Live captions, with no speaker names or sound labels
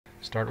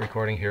Start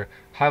recording here.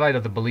 Highlight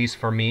of the Belize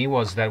for me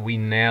was that we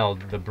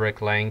nailed the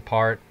bricklaying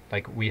part.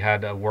 Like, we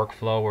had a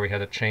workflow where we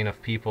had a chain of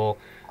people,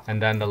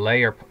 and then the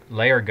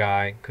layer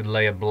guy could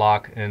lay a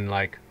block in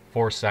like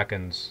 4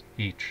 seconds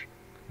each,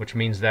 which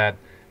means that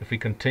if we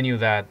continue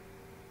that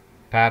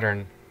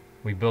pattern,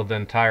 we build the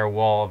entire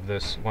wall of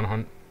this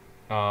 100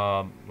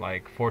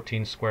 like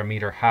 14 square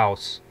meter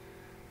house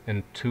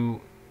in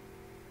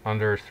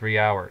under 3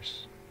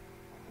 hours.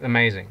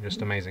 Amazing,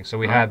 just amazing. So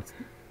we had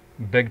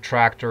big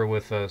tractor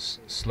with a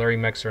slurry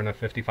mixer and a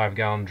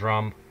 55-gallon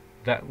drum.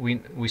 That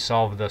we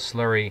solved the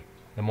slurry,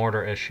 the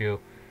mortar issue,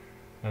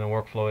 and the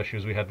workflow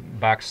issues. We had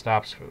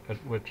backstops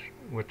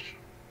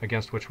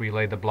against which we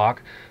laid the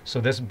block. So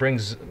this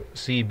brings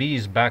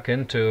CEBs back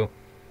into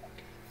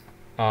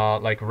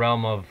like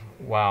realm of,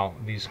 wow,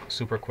 these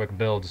super quick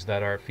builds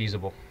that are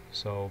feasible.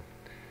 So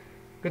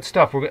good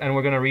stuff. We're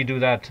going to redo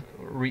that,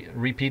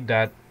 repeat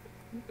that.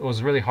 It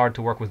was really hard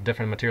to work with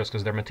different materials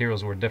because their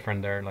materials were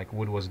different. Their like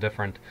wood was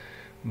different,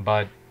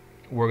 but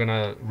we're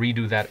gonna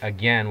redo that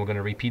again. We're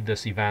gonna repeat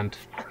this event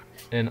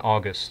in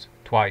August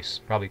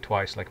probably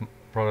twice, like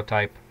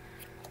prototype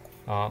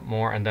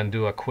more, and then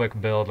do a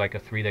quick build, like a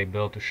 3-day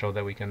build, to show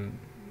that we can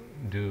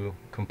do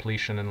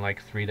completion in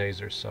like 3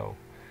 days or so.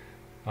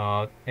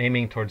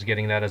 Aiming towards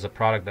getting that as a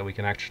product that we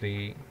can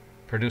actually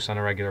produce on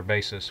a regular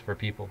basis for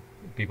people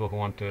who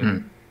want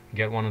to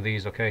get one of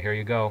these. Okay, here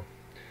you go.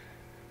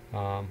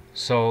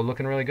 So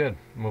looking really good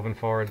moving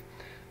forward.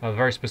 A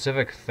very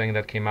specific thing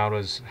that came out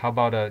was, how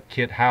about a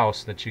kit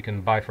house that you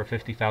can buy for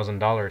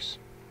 $50,000?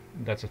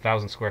 That's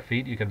 1,000 square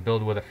feet. You can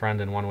build with a friend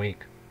in 1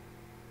 week.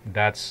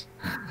 That's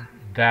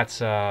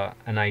an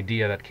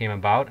idea that came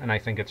about, and I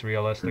think it's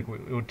realistic.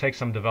 It would take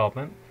some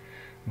development,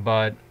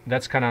 but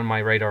that's kind of on my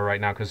radar right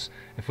now, because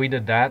if we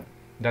did that,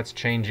 that's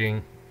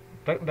changing.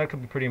 That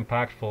could be pretty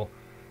impactful.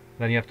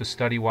 Then you have to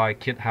study why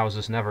kit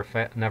houses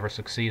never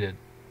succeeded.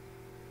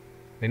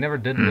 They never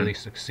did really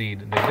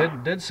succeed. They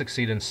did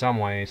succeed in some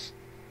ways.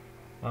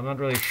 I'm not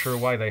really sure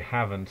why they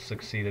haven't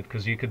succeeded,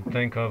 because you could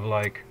think of,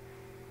 like,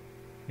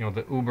 you know,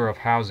 the Uber of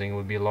housing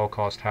would be a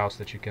low-cost house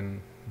that you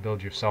can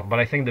build yourself. But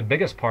I think the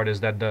biggest part is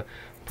that the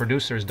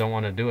producers don't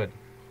want to do it.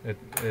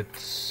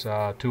 It's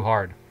too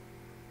hard.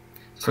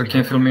 So can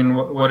you fill me in,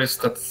 what is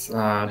that?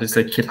 Did you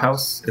say kit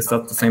house? Is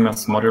that the same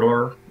as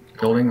modular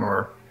building,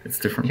 or it's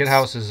different? Kit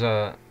house is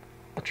a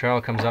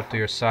trailer comes up to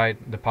your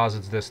site,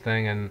 deposits this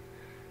thing, and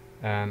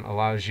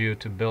allows you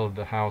to build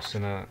the house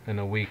in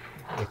a week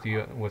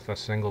with a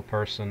single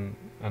person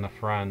and a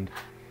friend,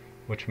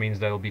 which means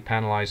that it'll be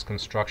panelized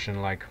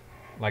construction, like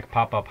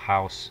pop-up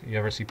house. You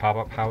ever see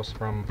pop-up house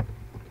from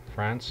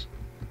France?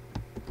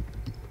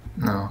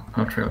 No,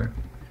 not really.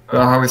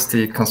 How is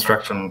the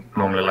construction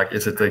normally? Like,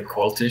 is it a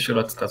quality issue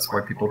that's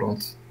why people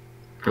don't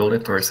build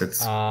it, or is it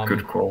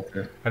good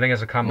quality? I think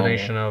it's a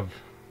combination of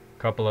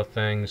a couple of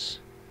things.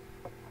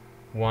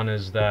 One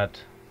is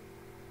that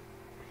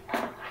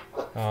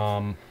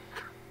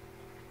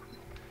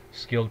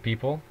skilled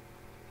people,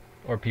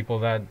 or people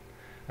that,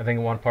 I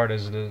think one part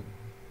is the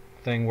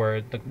thing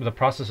where the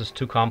process is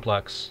too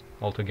complex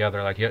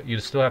altogether. Like, you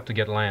still have to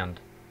get land,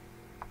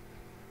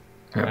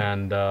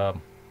 and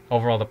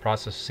overall the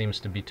process seems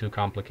to be too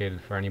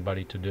complicated for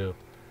anybody to do.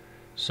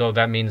 So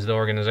that means the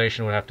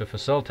organization would have to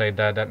facilitate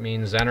that. That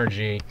means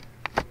energy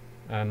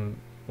and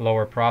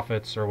lower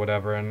profits or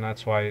whatever, and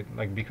that's why,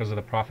 like, because of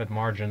the profit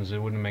margins, it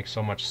wouldn't make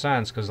so much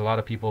sense, because a lot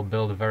of people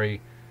build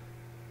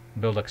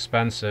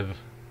expensive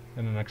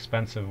in an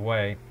expensive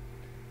way.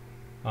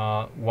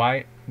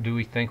 Why do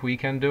we think we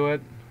can do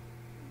it?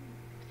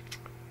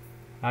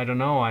 I don't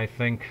know. I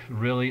think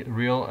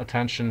real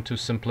attention to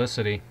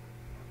simplicity.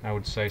 I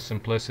would say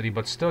simplicity,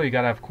 but still you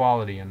gotta have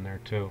quality in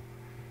there too.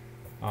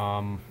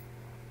 I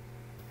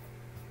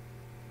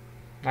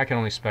can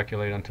only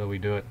speculate until we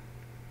do it.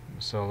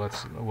 So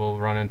we'll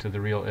run into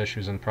the real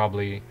issues, and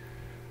probably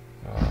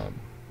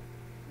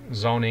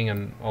zoning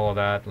and all of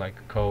that,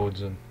 like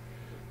codes and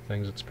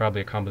things. It's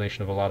probably a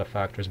combination of a lot of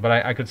factors, but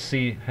I could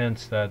see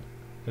hints that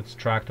it's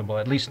tractable.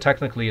 At least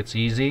technically it's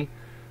easy.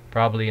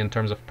 Probably in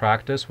terms of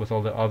practice, with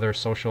all the other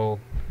social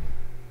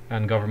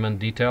and government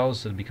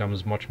details, it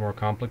becomes much more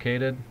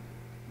complicated.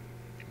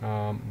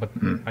 But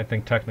I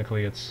think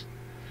technically it's,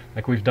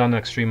 like, we've done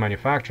extreme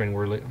manufacturing,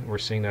 we're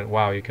seeing that,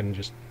 wow, you can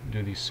just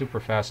do these super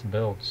fast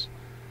builds,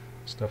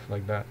 stuff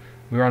like that.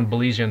 We were on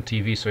Belizean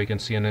TV, so you can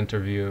see an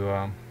interview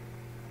I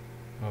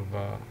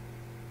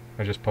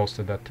just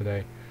posted that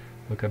today.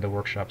 Look at the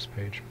workshops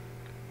page.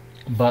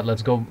 But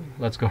let's go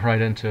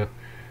right into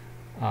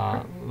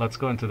let's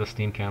go into the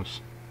Steam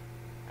Camps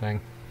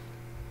thing.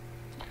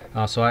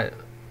 So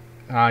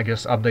I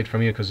guess update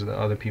from you, because the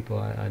other people,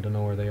 I don't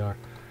know where they are.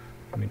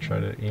 Let me try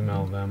to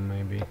email them,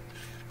 maybe.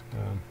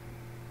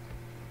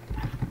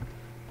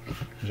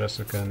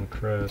 Jessica and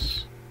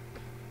Chris.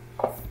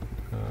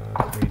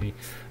 3D.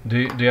 Do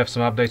you have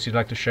some updates you'd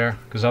like to share?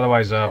 Because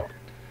otherwise,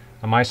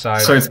 on my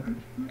side. So it's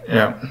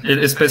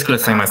basically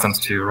the same I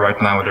sent to you. Right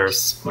now,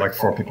 there's like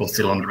 4 people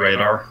still on the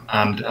radar,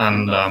 and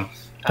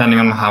depending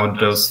on how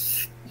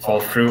those fall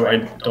through, I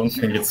don't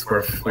think it's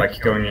worth like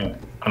going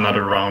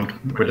another round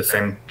with the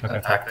same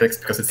tactics,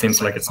 because it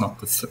seems like it's not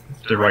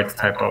the right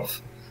type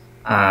of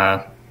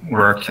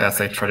work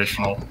as a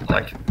traditional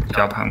like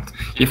job hunt.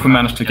 If we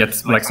manage to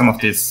get like some of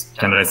these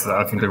candidates,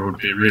 I think it would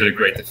be really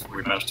great if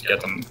we managed to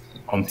get them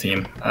on the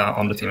team,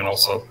 and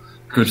also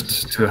good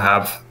to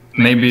have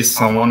maybe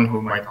someone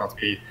who might not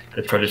be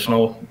the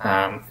traditional,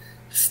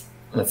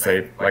 let's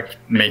say like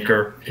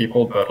maker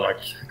people, but like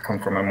come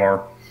from a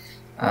more,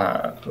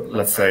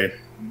 let's say,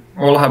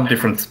 all have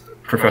different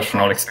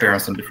professional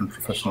experience and different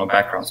professional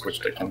backgrounds which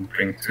they can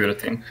bring to the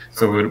team.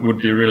 So it would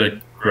be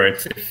really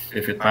great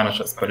if it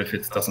manages, but if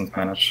it doesn't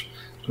manage,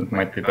 it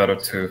might be better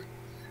to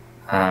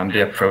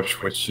the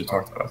approach which you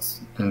talked about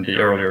in the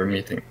earlier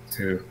meeting,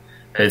 to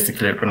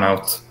basically run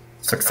out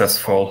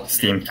successful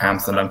STEAM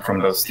camps, and then from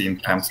those STEAM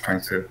camps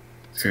trying to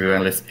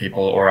enlist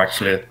people, or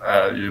actually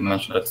you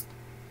mentioned it,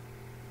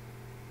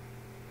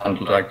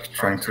 and like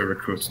trying to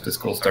recruit the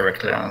schools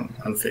directly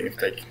and seeing if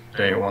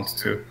they want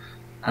to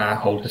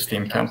hold the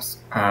STEAM camps.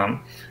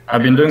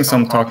 I've been doing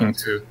some talking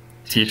to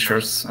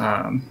teachers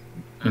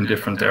in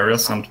different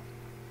areas, and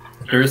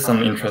there is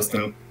some interest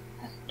in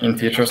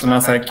teachers. And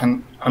as I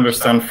can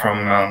understand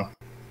from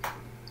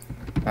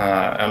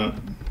and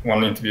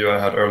one interview I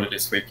had earlier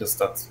this week, is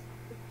that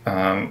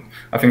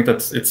I think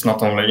that it's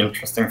not only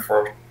interesting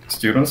for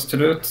students to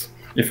do it.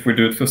 If we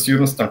do it for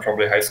students, then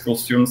probably high school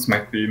students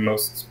might be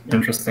most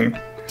interesting.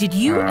 Did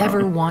you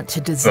ever want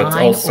to design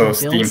but also or build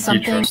STEAM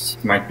something? teachers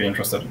might be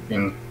interested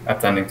in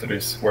attending to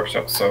these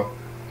workshops. So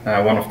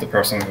one of the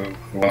person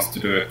who wants to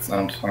do it,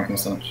 and I'm going to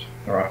send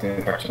her the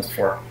instructions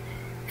for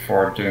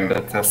doing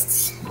the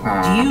tests.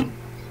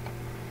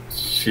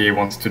 She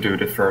wants to do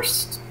the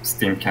first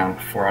STEAM camp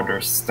for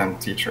other STEM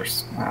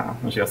teachers.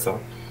 And she has a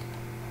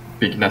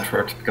big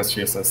network because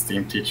she is a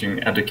STEAM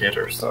teaching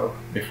educator. So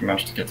if we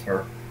manage to get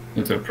her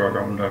into the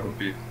program, that would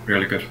be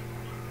really good.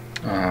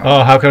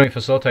 How can we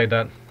facilitate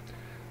that?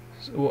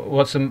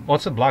 What's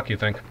a block, you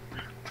think?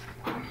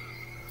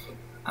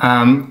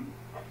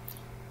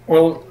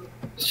 Well,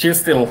 she's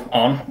still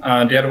on.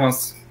 The other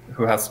ones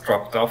who has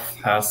dropped off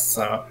has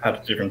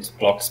had different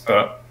blocks,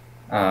 but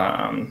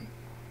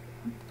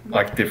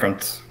like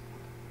different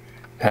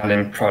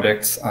pending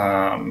projects.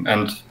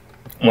 And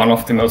one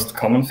of the most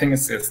common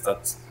things is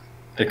that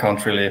they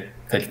can't really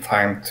take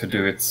time to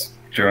do it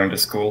during the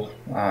school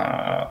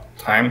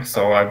time.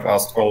 So I've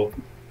asked, well,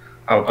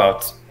 how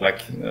about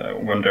like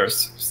when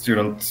there's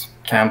student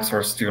camps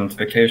or student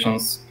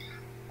vacations?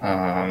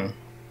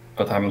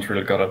 But I haven't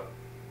really got a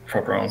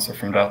proper answer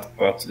from that.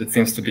 But it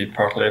seems to be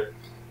partly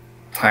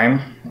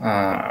time,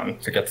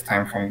 to get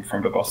time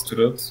from the boss to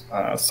do it.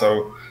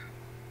 So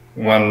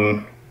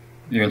when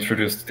you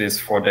introduced these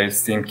 4-day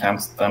STEAM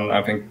camps, then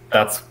I think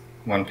that's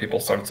when people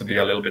started to be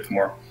a little bit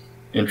more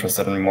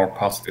interested and more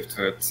positive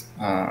to it.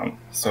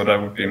 So that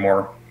would be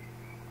more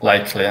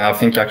likely. I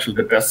think actually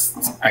the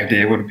best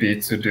idea would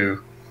be to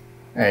do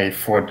a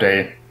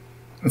 4-day,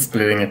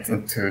 splitting it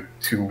into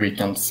 2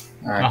 weekends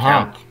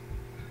camp,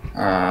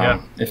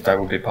 if that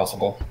would be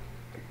possible.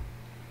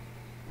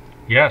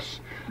 Yes,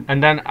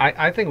 and then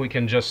I think we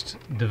can just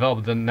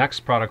develop the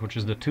next product, which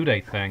is the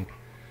 2-day thing.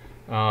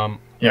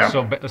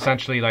 So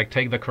essentially, like,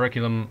 take the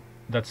curriculum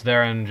that's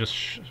there and just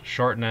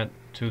shorten it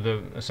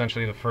to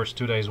essentially the first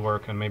 2 days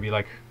work, and maybe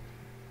like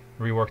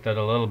rework that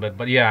a little bit.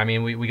 But yeah, I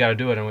mean, we got to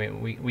do it,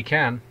 and we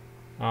can.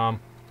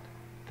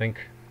 Think.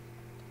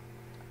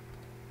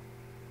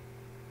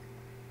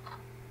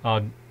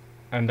 And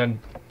then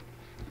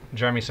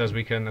Jeremy says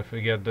we can, if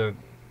we get the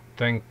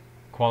thing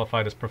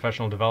qualified as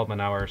professional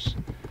development hours.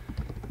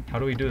 How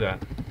do we do that?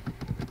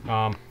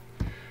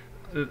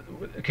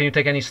 Can you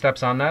take any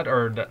steps on that,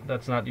 or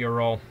that's not your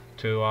role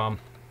to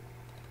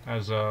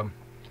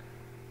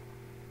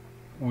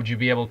would you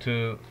be able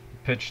to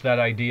pitch that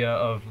idea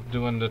of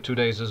doing the 2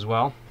 days as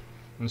well,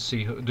 and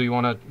see, do you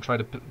want to try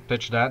to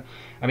pitch that?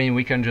 I mean,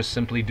 we can just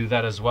simply do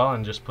that as well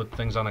and just put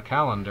things on a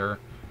calendar.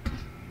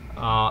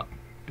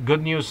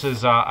 Good news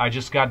is I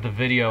just got the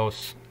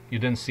videos. You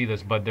didn't see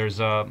this, but there's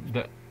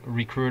the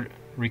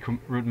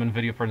recruitment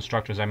video for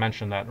instructors. I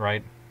mentioned that,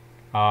 right?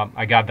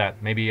 I got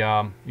that. Maybe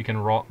you can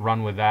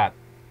run with that.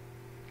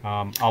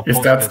 I'll Is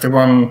post that it. the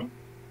one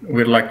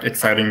with like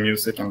exciting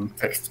music and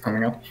text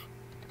coming up?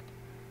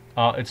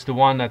 It's the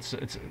one it's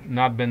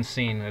not been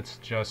seen. It's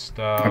just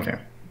okay.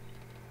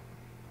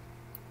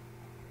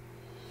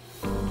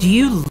 Do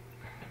you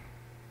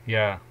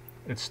Yeah,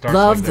 it starts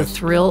love like the this.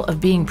 thrill of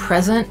being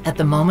present at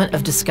the moment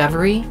of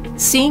discovery?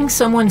 Seeing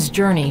someone's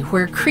journey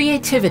where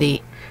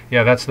creativity...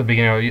 Yeah, that's the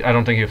beginning. I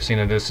don't think you've seen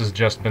it. This has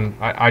just been...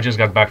 I just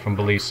got back from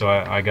Belize, so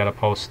I got to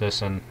post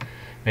this and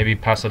maybe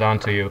pass it on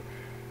to you.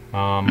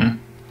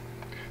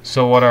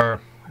 So what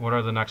are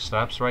the next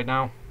steps right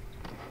now?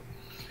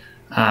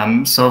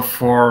 So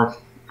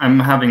I'm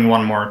having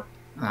one more,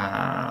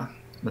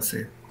 let's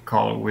see,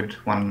 call with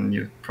one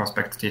new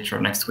prospect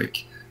teacher next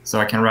week. So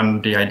I can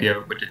run the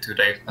idea with the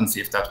 2-day and see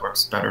if that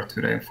works better,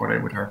 2-day and 4-day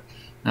with her.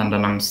 And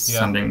then I'm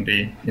sending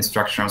the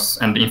instructions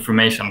and the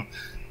information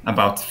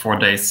about 4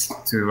 days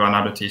to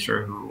another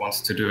teacher who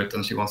wants to do it,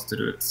 and she wants to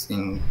do it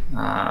in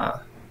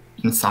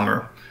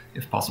summer.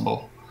 if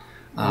possible.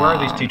 Where are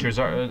these teachers?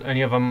 Are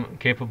any of them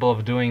capable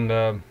of doing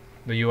the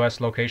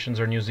U.S. locations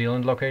or New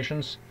Zealand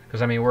locations?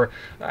 Because I mean,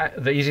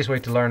 the easiest way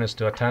to learn is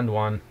to attend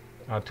one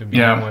to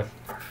begin with.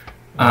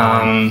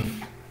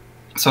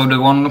 So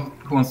the one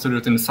who wants to do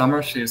it in the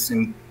summer, she's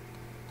in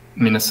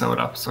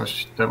Minnesota, so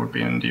that would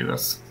be in the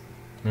U.S.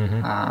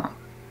 I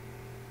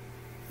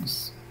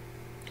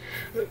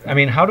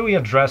mean, how do we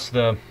address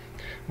the?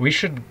 We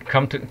should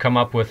come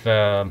up with.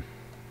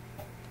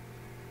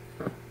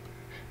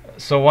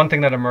 So one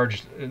thing that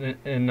emerged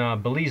in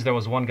Belize, there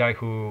was one guy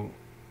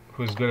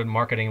who's good at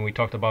marketing, and we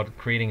talked about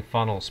creating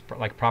funnels,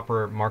 like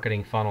proper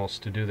marketing funnels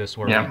to do this,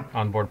 where we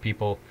onboard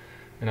people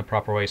in a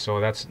proper way. So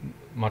that's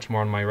much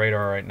more on my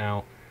radar right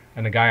now,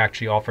 and the guy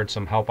actually offered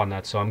some help on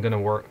that. So I'm going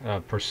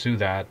to pursue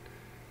that.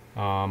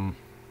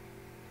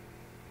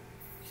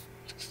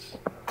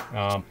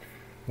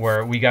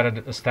 Where we got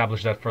to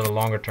establish that for the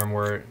longer term,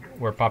 where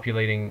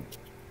populating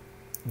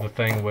the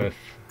thing with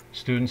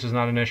students is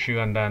not an issue,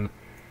 and then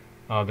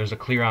there's a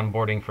clear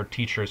onboarding for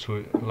teachers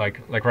who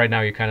like right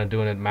now you're kind of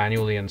doing it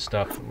manually and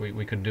stuff.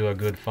 We could do a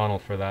good funnel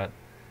for that.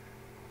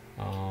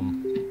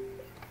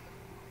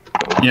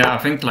 Yeah, I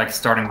think like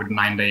starting with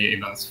 9-day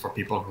events for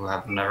people who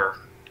have never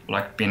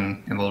like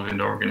been involved in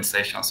the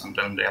organizations, and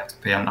then they have to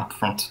pay an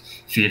upfront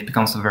fee, it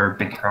becomes a very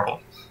big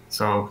hurdle.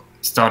 So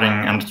starting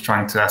and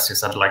trying to, as you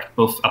said, like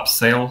both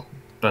upsell,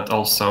 but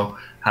also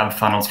have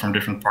funnels from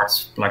different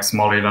parts, like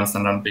small events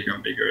and then bigger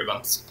and bigger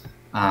events,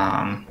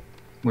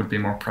 would be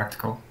more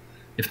practical,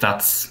 if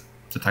that's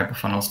the type of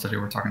funnels that you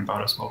were talking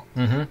about as well.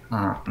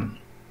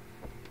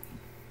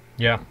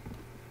 Yeah.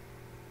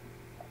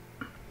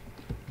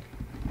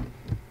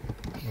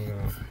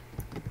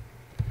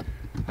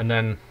 And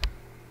then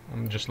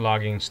I'm just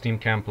logging Steam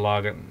Camp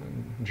log.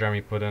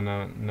 Jeremy put in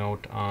a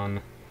note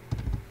on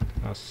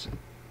us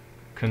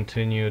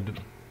continued,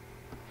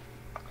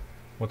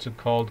 what's it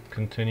called?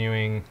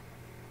 Continuing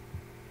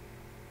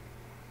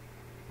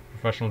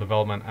professional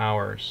development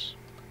hours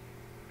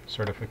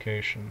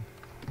certification.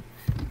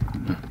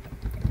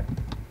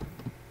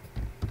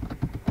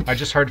 I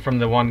just heard from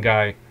the one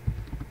guy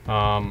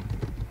who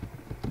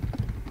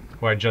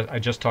I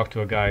just talked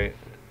to a guy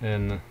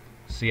in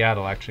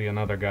Seattle, actually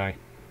another guy,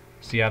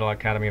 Seattle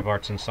Academy of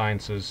Arts and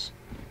Sciences,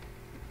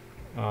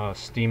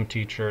 STEAM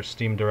teacher,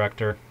 STEAM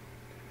director,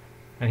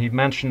 and he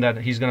mentioned that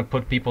he's going to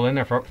put people in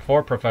there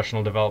for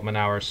professional development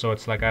hours. So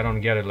it's like, I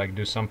don't get it. Like,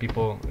 do some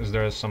people, is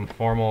there some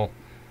formal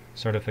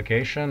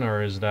certification,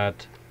 or is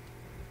that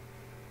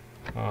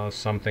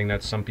something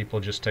that some people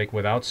just take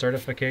without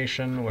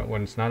certification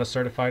when it's not a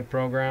certified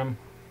program?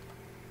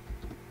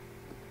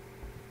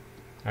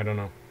 I don't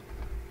know,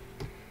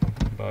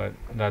 but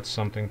that's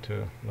something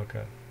to look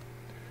at.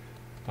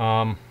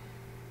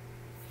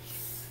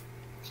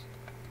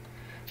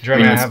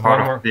 Jeremy, I have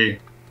one more.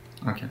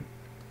 Okay.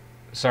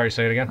 Sorry,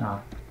 say it again.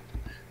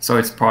 So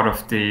it's part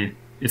of the,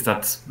 is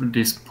that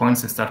these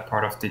points, is that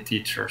part of the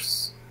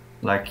teachers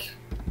like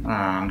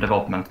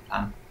development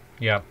plan?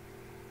 Yeah.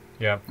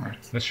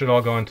 Right. This should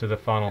all go into the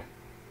funnel.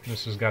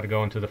 This has got to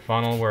go into the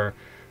funnel where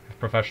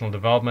professional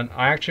development.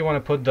 I actually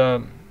want to put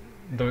the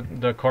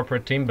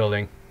corporate team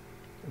building.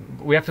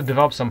 We have to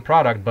develop some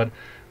product, but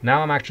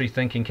now I'm actually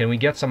thinking, can we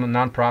get some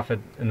nonprofit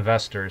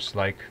investors?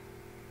 Like,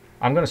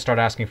 I'm going to start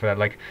asking for that.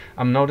 Like,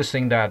 I'm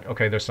noticing that,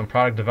 okay, there's some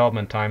product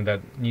development time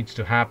that needs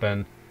to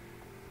happen,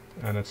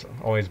 and it's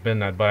always been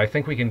that, but I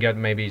think we can get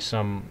maybe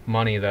some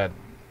money that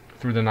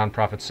through the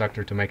nonprofit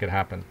sector to make it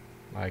happen.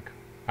 Like,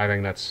 I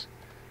think that's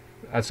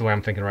the way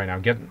I'm thinking right now.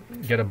 Get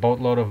a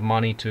boatload of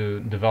money to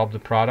develop the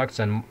products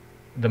and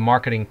the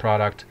marketing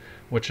product,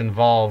 which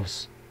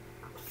involves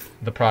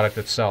the product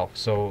itself.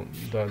 So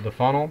the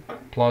funnel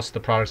plus the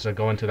products that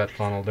go into that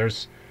funnel,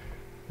 there's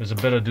a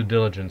bit of due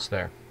diligence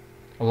there.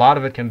 A lot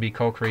of it can be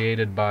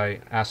co-created by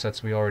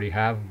assets we already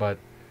have, but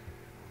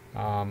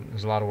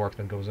there's a lot of work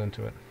that goes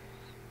into it.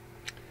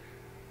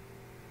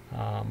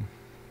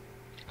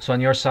 So on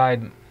your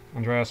side,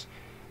 Andreas,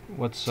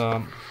 what's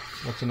the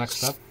next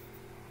step?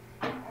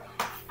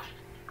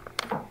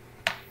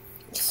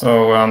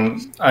 So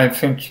I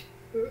think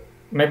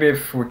maybe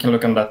if we can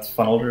look on that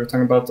funnel you're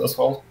talking about as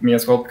well,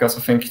 because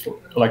I think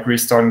like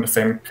restarting the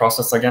same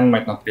process again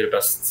might not be the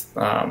best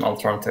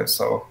alternative.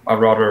 So I'd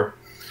rather,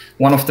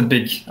 one of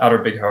the other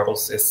big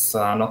hurdles is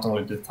not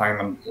only the time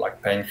and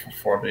like paying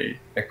for the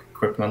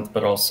equipment,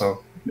 but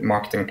also the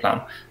marketing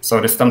plan.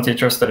 So the STEM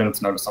teachers, they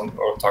didn't know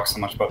or talk so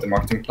much about the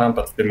marketing plan,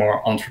 but the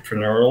more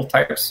entrepreneurial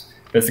types,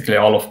 basically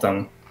all of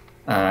them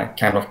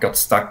kind of got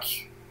stuck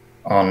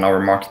on our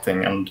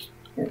marketing and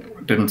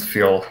didn't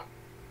feel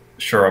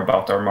sure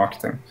about our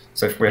marketing.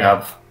 So if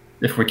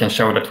we can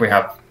show that we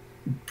have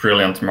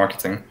brilliant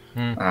marketing,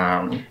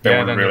 that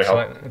would really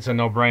help. It's a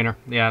no-brainer.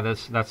 Yeah,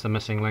 that's the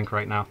missing link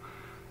right now.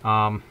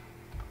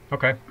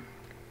 Okay,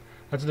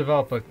 let's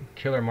develop a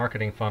killer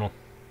marketing funnel.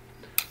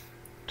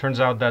 Turns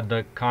out that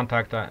the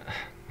contact,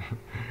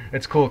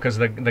 it's cool because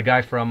the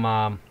guy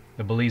from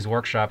the Belize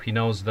workshop, he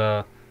knows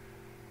the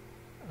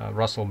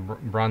Russell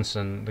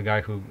Brunson, the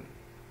guy who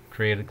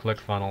created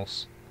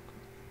ClickFunnels.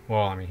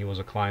 well, I mean, he was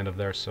a client of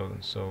theirs,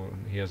 so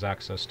he has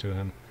access to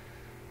him.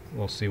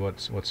 We'll see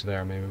what's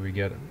there. Maybe we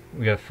get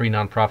a free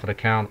nonprofit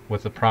account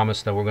with the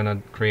promise that we're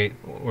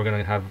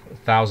gonna have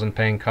 1,000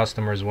 paying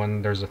customers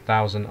when there's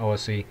 1,000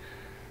 OSE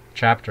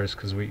chapters,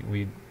 because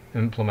we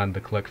implement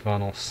the click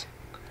funnels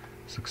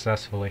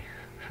successfully.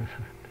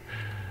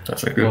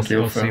 That's a good deal.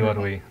 We'll see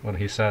what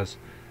he says.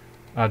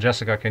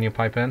 Jessica, can you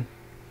pipe in?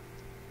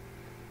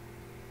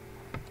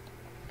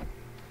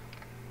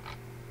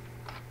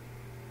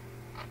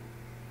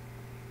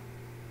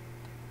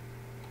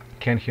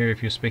 Can't hear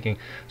if you're speaking.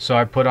 So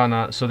I put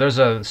on so there's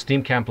a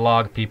SteamCamp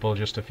log, people,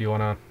 just if you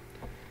wanna,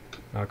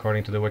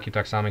 according to the Wiki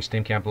Taxonomy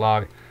SteamCamp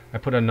log, I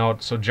put a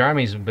note. So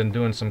Jeremy's been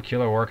doing some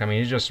killer work. I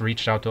mean, he just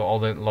reached out to all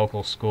the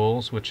local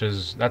schools,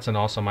 that's an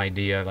awesome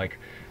idea. Like,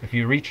 if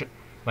you reach,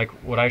 like,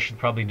 what I should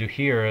probably do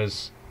here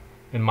is,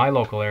 in my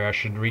local area, I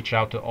should reach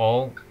out to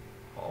all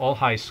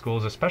high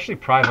schools, especially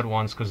private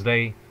ones, because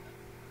they.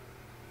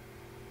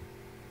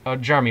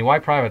 Jeremy, why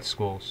private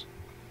schools?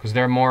 Because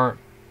they're more.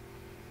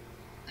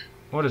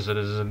 What is it?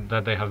 Is it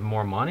that they have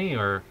more money,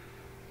 or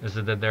is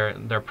it that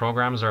their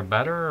programs are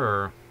better,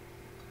 or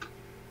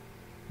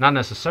not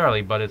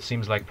necessarily? But it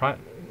seems like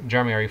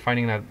Jeremy, are you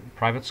finding that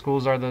private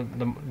schools are the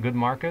good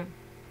market?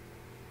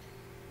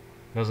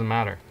 Doesn't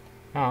matter.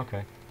 Oh,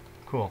 okay,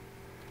 cool.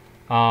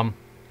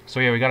 So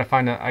yeah, we got to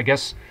find I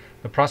guess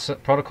the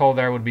protocol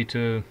there would be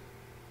to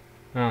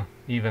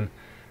even.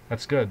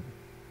 That's good.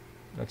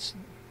 That's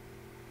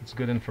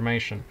good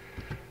information.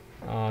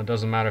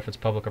 Doesn't matter if it's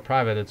public or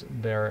private.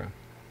 They're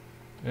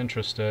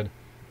interested.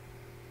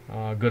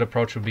 Good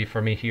approach would be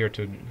for me here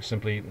to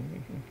simply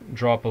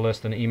draw up a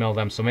list and email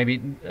them. So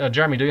maybe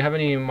Jeremy, do you have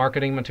any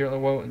marketing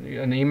material?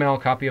 An email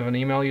copy of an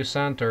email you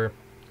sent, or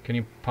can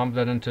you pump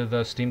that into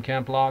the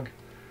SteamCamp log?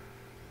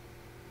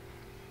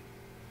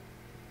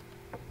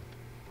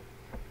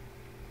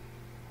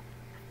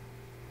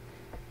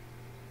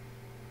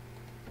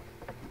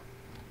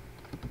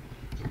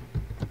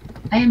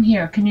 I am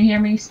here. Can you hear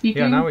me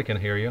speaking? Yeah, now we can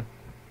hear you.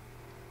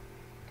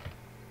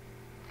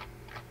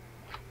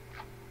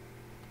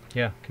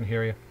 Yeah, can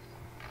hear you.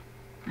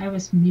 I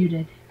was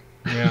muted.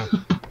 Yeah.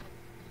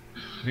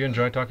 Do you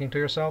enjoy talking to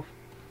yourself?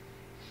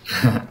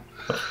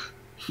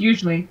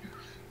 Usually.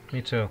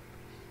 Me too.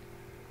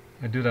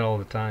 I do that all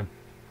the time.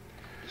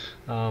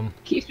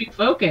 Keeps me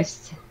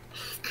focused.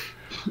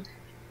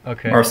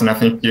 Okay. Marcin, I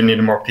think you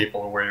need more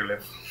people where you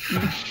live.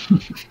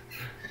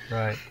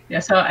 Right.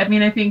 Yeah, so I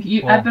mean, I think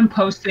I've been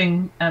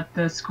posting at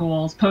the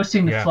schools,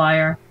 posting the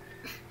flyer.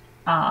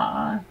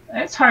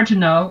 It's hard to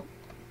know.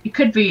 It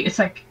could be, it's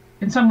like,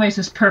 in some ways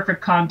it's perfect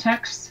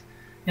context.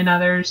 In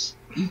others,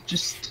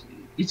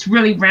 it's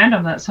really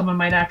random that someone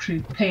might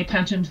actually pay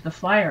attention to the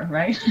flyer,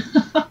 right?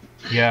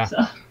 Yeah. So.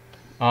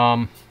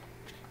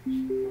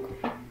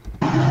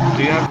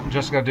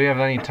 Jessica, do you have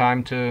any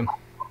time to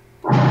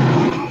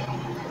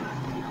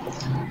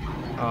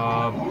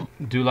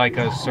do like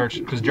a search?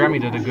 Because Jeremy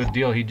did a good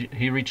deal.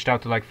 He reached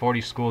out to like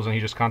 40 schools and he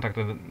just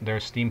contacted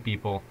their STEAM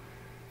people.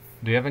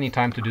 Do you have any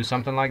time to do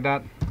something like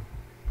that?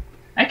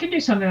 I can do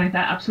something like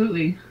that,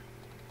 absolutely.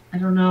 I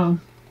don't know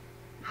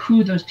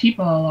who those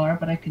people are,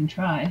 but I can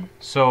try.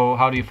 So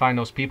how do you find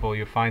those people?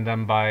 You find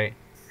them by...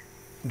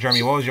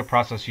 Jeremy, what was your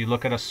process? You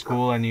look at a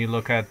school and you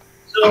look at...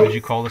 what did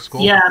you call the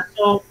school? Yeah,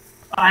 so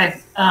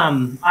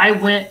I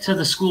went to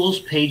the school's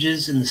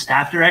pages in the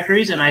staff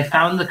directories and I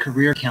found the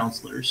career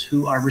counselors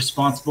who are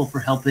responsible for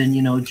helping,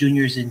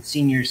 juniors and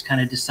seniors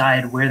kind of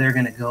decide where they're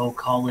going to go,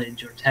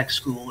 college or tech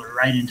school or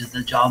right into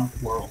the job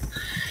world.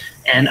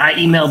 And I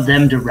emailed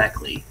them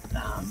directly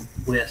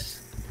with,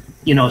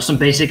 some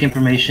basic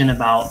information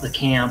about the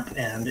camp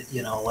and,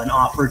 an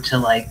offer to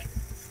like,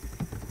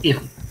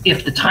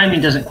 if the timing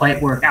doesn't quite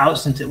work out,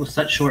 since it was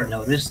such short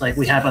notice, like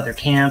we have other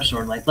camps,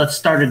 or like, let's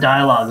start a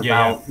dialogue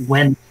about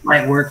when it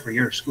might work for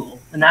your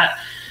school. And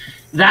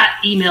that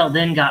email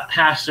then got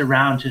passed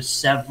around to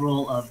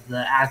several of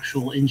the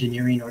actual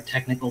engineering or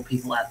technical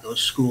people at those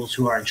schools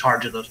who are in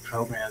charge of those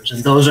programs.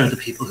 And those are the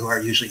people who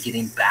are usually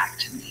getting back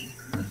to me.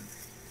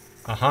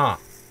 Uh-huh.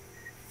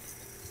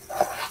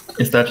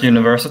 Is that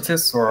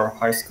universities or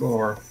high school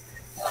or?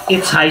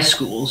 It's high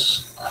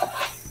schools.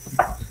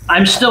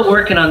 I'm still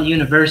working on the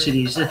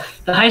universities.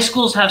 The high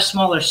schools have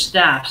smaller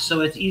staffs, so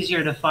it's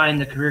easier to find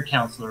the career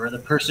counselor or the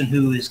person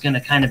who is going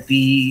to kind of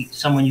be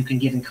someone you can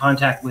get in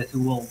contact with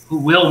who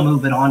will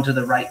move it on to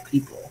the right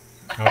people.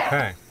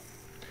 Okay.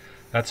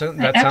 That sounds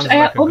Actually,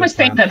 like I almost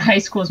think that high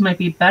schools might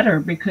be better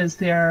because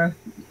they're,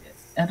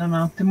 I don't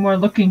know, they're more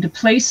looking to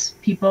place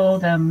people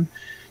than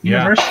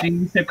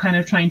universities. They're kind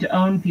of trying to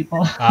own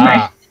people.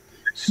 Right?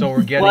 So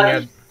we're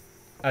getting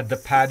at the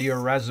pad your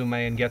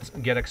resume and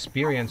get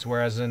experience,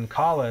 whereas in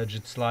college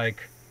it's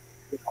like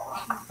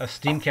a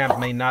STEAM camp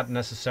may not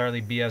necessarily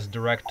be as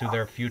direct to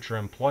their future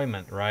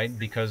employment, right?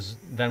 Because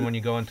then when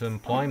you go into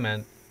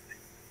employment,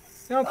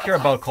 they don't care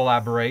about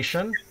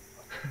collaboration.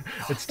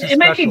 It's too it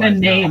might be the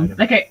name. now.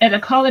 Like at a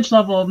college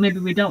level, maybe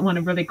we don't want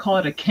to really call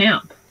it a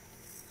camp.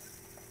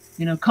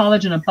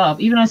 College and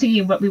above. Even I was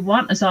thinking what we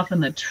want is often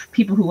the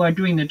people who are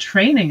doing the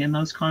training in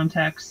those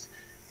contexts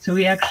So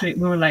we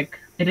were like,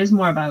 it is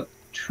more about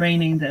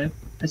training the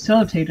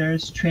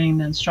facilitators, training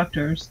the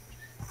instructors.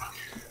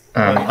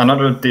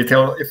 Another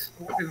detail,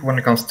 when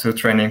it comes to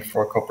training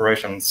for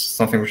corporations,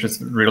 something which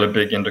is really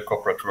big in the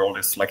corporate world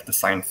is like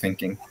design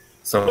thinking.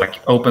 So like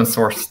open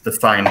source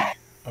design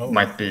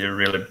might be a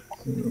way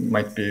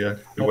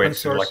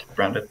to like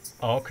brand it.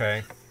 Oh,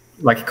 okay.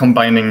 Like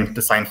combining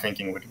design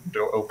thinking with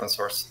the open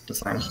source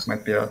design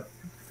might be a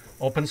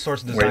open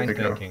source design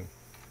thinking.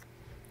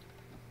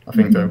 I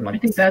think I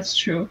think that's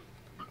true.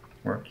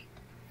 Work.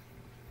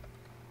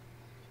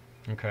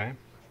 Okay.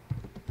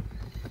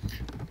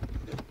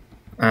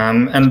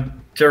 And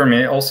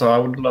Jeremy, also, I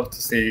would love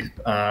to see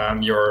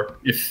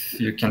if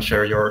you can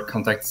share your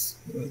contacts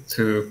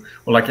to,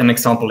 or like an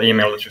example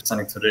email that you're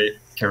sending to the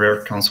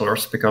career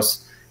counselors,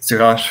 because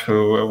Siraj,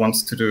 who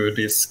wants to do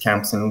these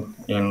camps in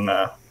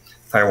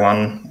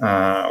Taiwan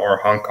or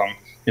Hong Kong,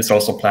 is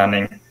also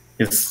planning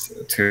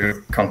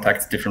to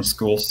contact different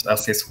schools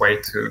as his way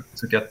to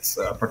get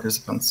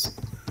participants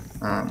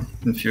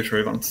in future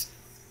events.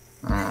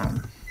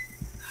 Damn.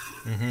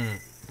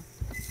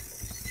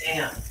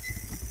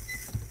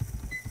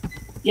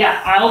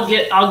 Yeah,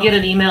 I'll get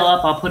an email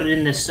up. I'll put it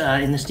in this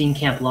in the Steam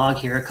Camp log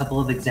here. A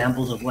couple of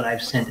examples of what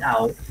I've sent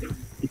out.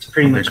 It's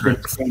pretty much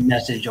been the same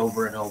message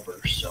over and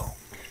over. So,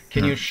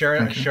 can you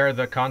share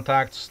the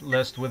contacts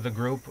list with the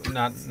group?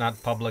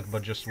 Not public,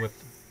 but just with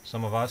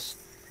some of us.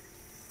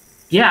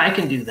 Yeah, I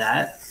can do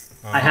that.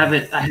 I have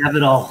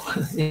it all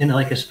in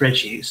like a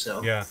spreadsheet.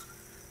 So yeah,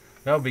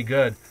 that would be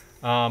good.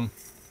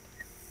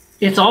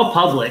 It's all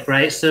public,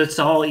 right? So it's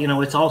all,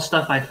 it's all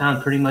stuff I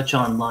found pretty much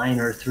online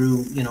or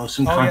through,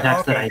 some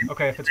contacts that I...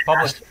 Okay, if it's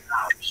public,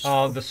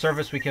 the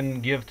service we can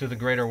give to the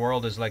greater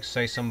world is like,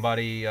 say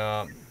somebody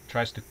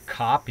tries to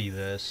copy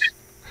this,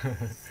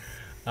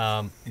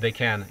 they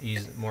can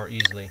more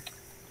easily.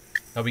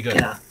 That'll be good.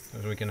 Yeah.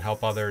 We can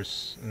help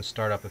others in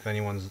startup if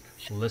anyone's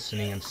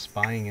listening and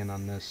spying in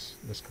on this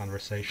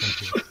conversation.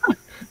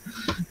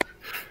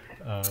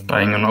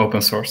 Spying on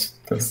open source.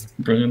 That's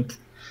brilliant.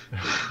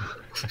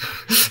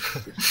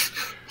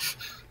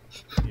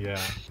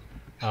 Yeah.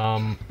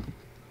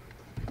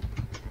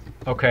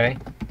 Okay.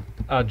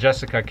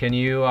 Jessica, can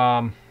you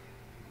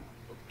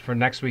for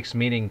next week's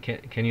meeting,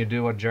 can you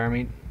do what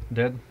Jeremy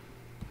did?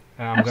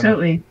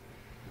 Absolutely.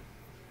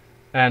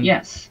 And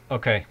yes.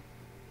 Okay.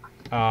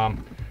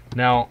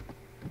 Now,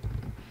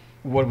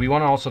 what we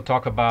want to also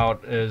talk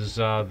about is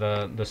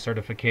the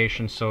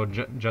certification. So,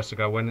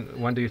 Jessica,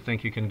 when do you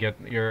think you can get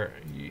your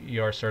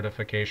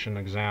certification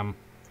exam?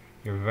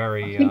 Your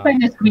very I think by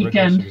this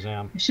weekend.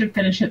 Exam. I should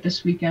finish it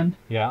this weekend.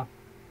 Yeah.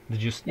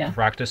 Did you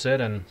practice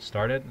it and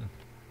start it?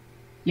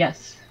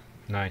 Yes.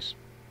 Nice.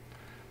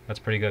 That's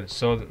pretty good.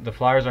 So the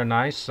flyers are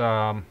nice.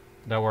 That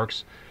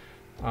works.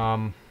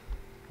 We're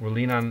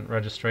lean on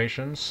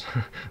registrations.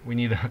 We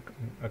need a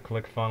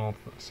ClickFunnels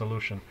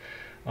solution.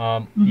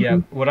 Yeah.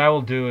 What I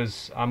will do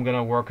is I'm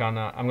gonna work on.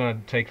 I'm gonna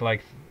take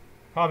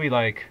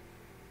probably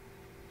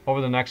over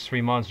the next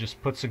 3 months,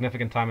 just put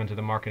significant time into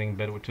the marketing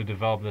bit to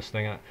develop this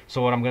thing.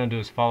 So what I'm going to do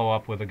is follow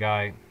up with a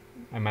guy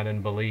I met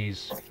in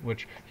Belize,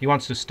 which he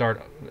wants to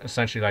start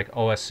essentially like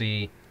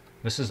OSC.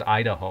 This is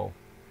Idaho.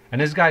 And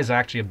this guy's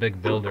actually a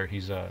big builder.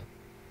 He's like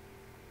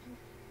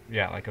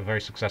a very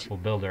successful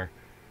builder.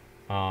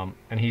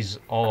 And he's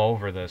all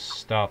over this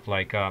stuff.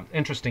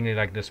 Interestingly,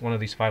 like one of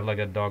these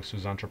 5-legged dogs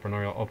who's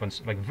entrepreneurial,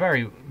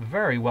 very,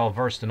 very well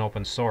versed in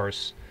open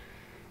source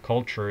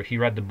culture. He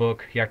read the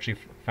book. He actually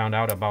found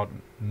out about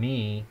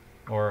me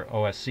or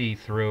OSC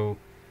through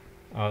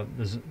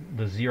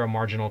the Zero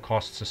Marginal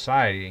Cost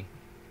Society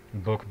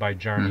book by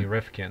Jeremy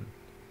Rifkin.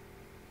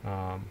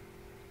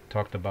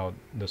 Talked about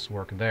this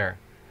work there.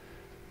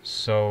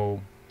 So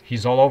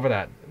he's all over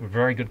that.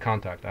 Very good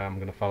contact. I'm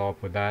going to follow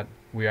up with that.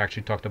 We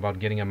actually talked about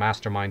getting a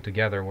mastermind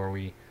together where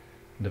we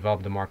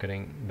develop the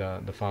marketing,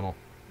 the funnel,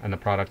 and the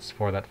products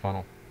for that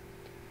funnel.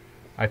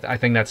 I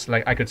think that's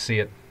I could see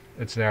it.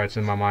 It's there. It's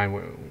in my mind.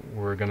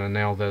 We're gonna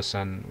nail this,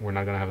 and we're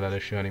not gonna have that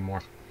issue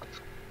anymore.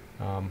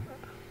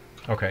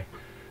 Okay.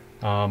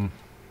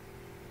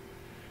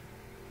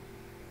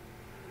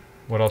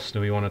 What else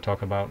do we want to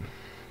talk about?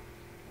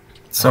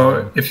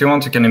 So, if you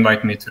want, you can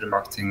invite me to the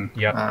marketing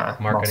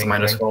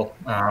mastermind as well.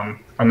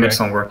 I made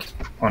some work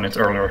on it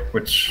earlier,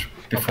 which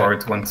before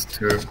it went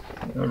to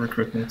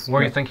recruitment.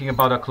 Were you thinking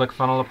about a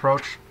ClickFunnels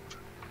approach?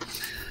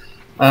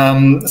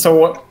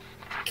 So,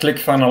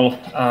 ClickFunnels.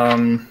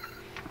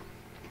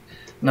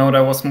 No,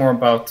 that was more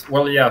about,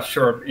 well, yeah,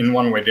 sure. In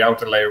one way, the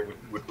outer layer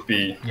would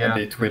be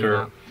the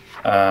Twitter,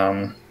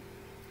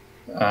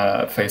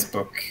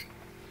 Facebook,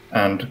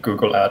 and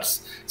Google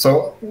Ads.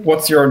 So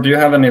do you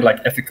have any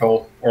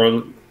ethical,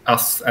 or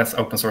us as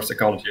Open Source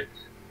Ecology,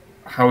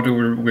 how do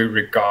we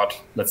regard,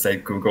 let's say,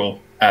 Google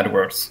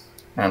AdWords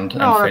and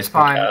Facebook that's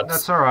fine. ads?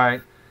 That's all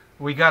right.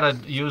 We got to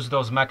use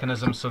those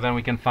mechanisms so then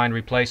we can find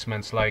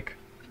replacements. Like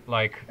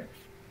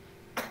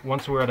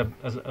once we're at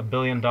a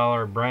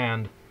billion-dollar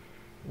brand,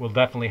 we'll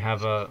definitely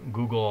have a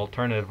Google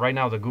alternative. Right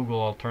now, the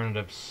Google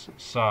alternatives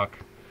suck.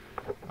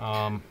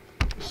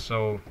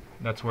 So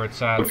That's where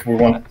it's at. If we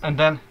want, and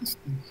then,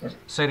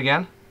 say it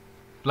again?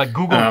 Like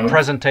Google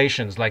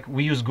presentations. Like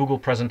we use Google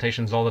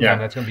presentations all the time.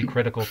 That's going to be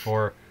critical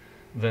for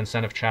the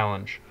incentive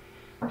challenge.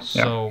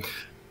 So,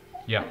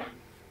 yeah.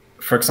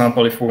 For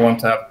example, if we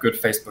want to have good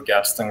Facebook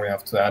ads, then we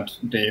have to add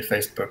the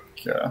Facebook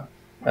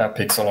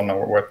pixel on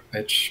our web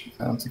page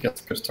to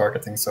get good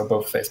targeting. So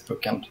both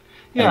Facebook and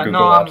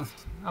Google ads.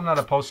 I'm not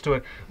opposed to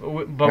it,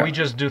 but we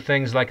just do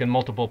things like in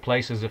multiple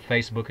places. If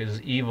Facebook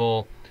is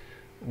evil,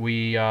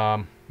 we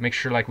make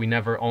sure like we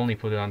never only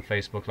put it on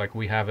Facebook. Like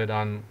we have it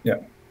on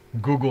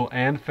Google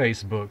and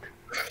Facebook.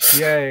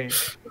 Yay!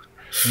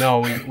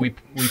 No, we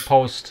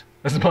post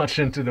as much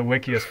into the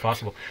wiki as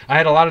possible. I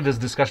had a lot of this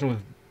discussion with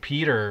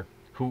Peter,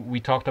 who we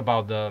talked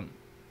about the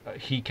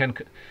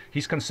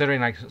he's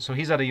considering, like, so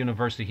he's at a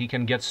university, he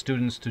can get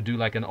students to do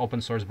like an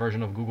open source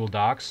version of Google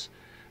Docs.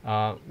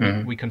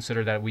 We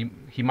consider that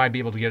he might be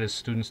able to get his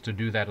students to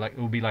do that. Like it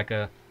would be like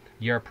a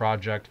year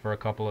project for a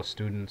couple of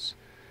students.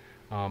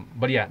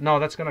 But yeah, no,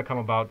 that's going to come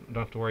about.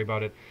 Don't have to worry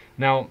about it.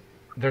 Now,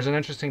 there's an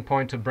interesting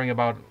point to bring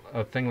about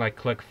a thing like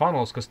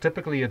ClickFunnels, because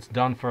typically it's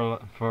done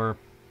for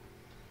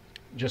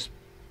just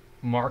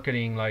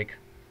marketing, like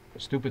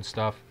stupid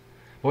stuff.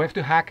 But we have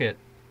to hack it.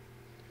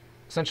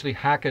 Essentially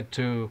hack it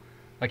to,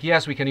 like,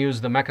 yes, we can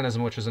use the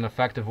mechanism, which is an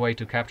effective way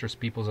to capture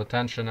people's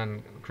attention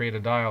and create a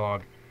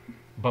dialogue.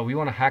 But we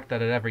want to hack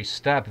that at every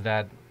step,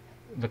 that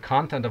the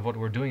content of what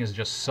we're doing is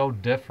just so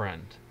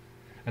different.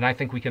 And I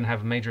think we can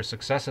have major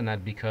success in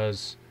that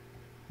because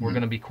we're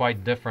going to be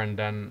quite different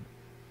than,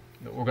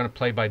 we're going to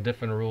play by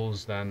different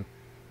rules than,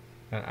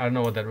 I don't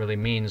know what that really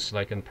means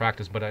like in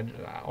practice, but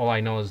all I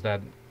know is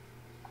that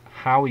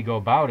how we go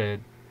about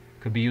it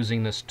could be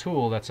using this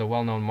tool that's a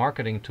well-known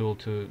marketing tool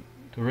to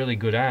really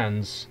good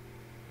ends.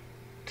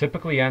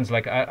 Typically ends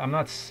like,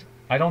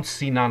 I don't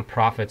see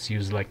nonprofits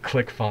use like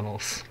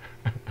ClickFunnels.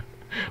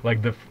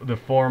 Like the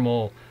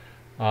formal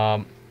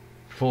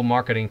full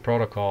marketing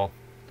protocol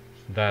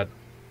that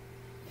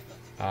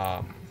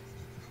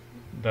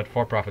that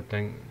for-profit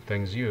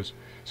things use.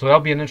 So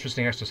that'll be an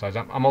interesting exercise.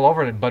 I'm all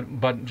over it,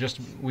 but just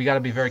we got to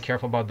be very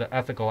careful about the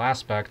ethical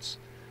aspects.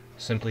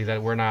 Simply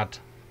that we're not,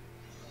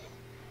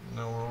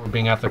 we're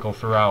being ethical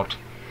throughout,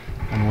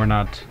 and we're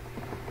not.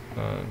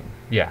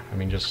 Yeah, I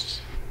mean,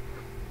 just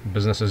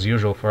business as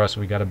usual for us.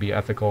 We got to be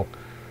ethical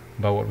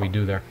about what we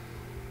do there,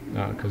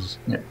 because.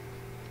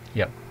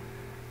 Yeah,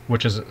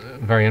 which is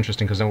very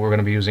interesting because then we're going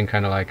to be using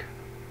kind of like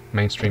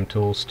mainstream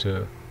tools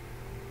to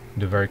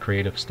do very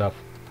creative stuff.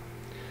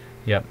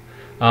 Yep.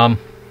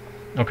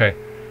 Okay.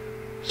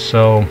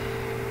 So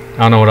I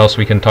don't know what else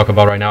we can talk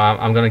about right now.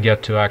 I'm going to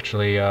get to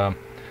actually. I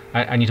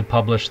need to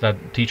publish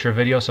that teacher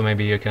video, so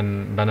maybe you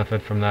can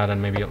benefit from that,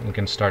 and maybe we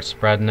can start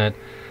spreading it.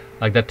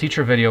 Like that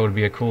teacher video would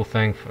be a cool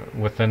thing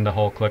within the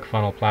whole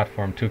ClickFunnels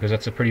platform too, because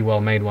that's a pretty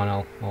well made one.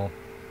 I'll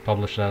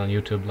publish that on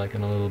YouTube like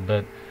in a little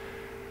bit.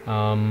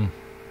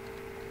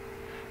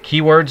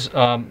 Keywords,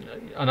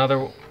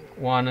 another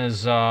one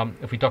is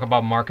if we talk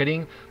about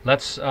marketing,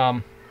 let's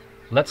get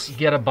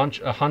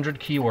 100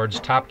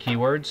 keywords, top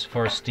keywords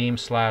for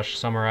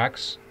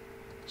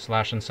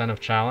Steam/SummerX/incentive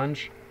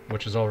challenge,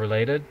 which is all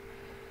related,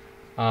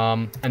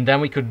 and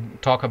then we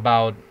could talk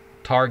about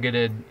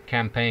targeted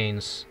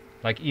campaigns.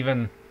 Like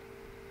even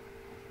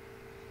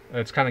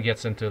it kind of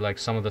gets into like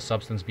some of the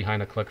substance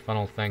behind a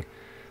ClickFunnels thing,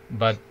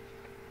 but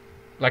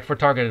like for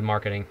targeted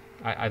marketing,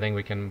 I think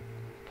we can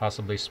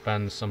possibly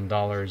spend some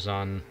dollars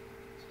on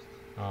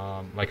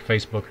like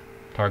Facebook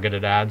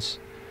targeted ads.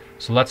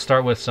 So let's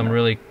start with some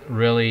really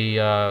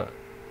good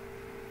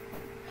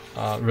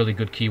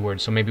keywords.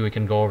 So maybe we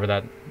can go over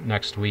that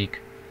next week.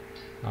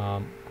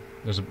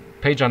 There's a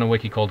page on the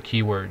wiki called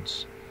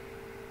Keywords.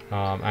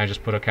 I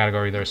just put a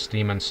category there,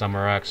 Steam and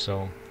SummerX.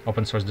 So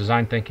open source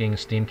design thinking,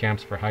 Steam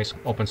camps for high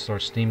school, open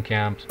source Steam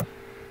camps.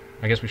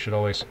 I guess we should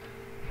always.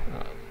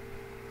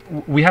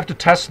 We have to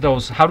test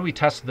those. How do we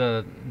test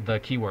the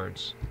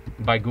keywords?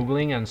 By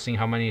Googling and seeing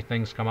how many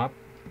things come up,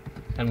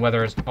 and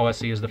whether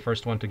OSE is the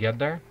first one to get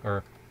there,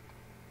 or.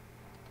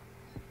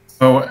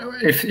 So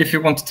if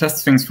you want to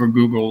test things for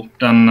Google,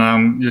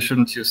 then you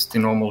shouldn't use the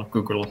normal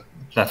Google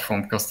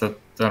platform, because that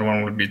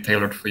one would be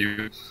tailored for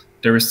you.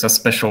 There is a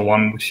special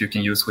one which you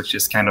can use, which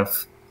is kind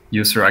of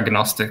user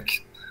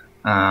agnostic.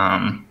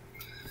 Was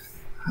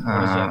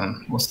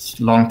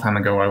a long time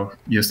ago I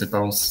used it,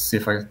 but I'll see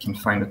if I can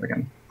find it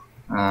again.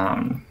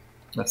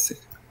 Let's see.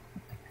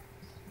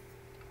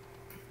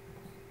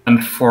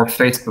 And for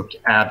Facebook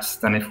ads,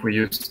 then if we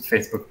use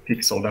Facebook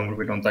Pixel, then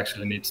we don't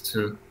actually need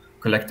to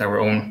collect our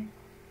own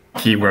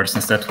keywords.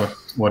 Instead,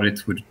 what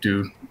it would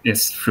do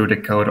is through the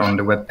code on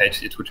the web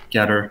page, it would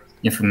gather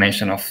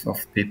information of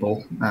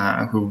people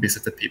who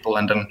visit the people,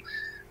 and then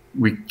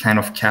we kind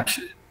of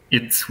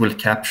will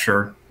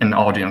capture an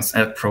audience,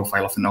 a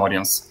profile of an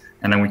audience,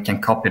 and then we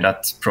can copy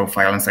that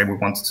profile and say we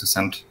want to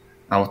send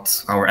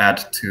out our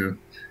ad to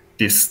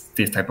these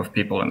type of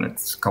people, and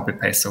it's copy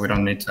paste, so we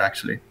don't need to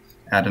actually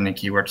add any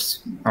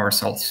keywords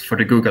ourselves. For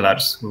the Google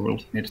ads, we will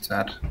need to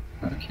add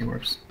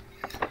keywords.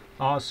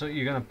 Oh, so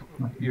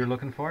you're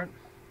looking for it?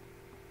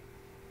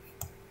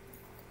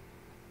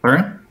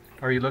 Sorry?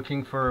 Are you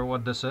looking for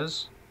what this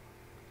is?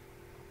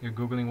 You're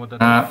Googling what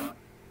that is?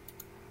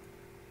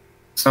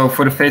 So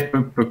for the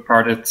Facebook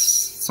part, it's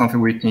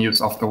something we can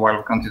use after a while.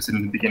 We can't use it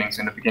in the beginning. So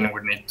in the beginning,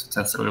 we need to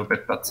test a little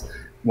bit. But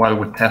while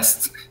we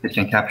test, it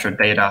can capture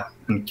data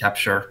and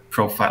capture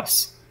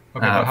profiles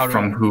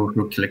from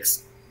who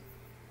clicks.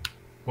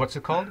 What's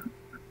it called?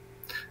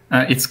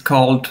 It's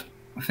called,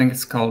 I think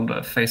it's called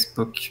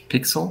Facebook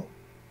Pixel.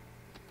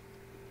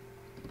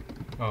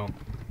 Oh,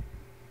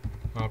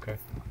 okay.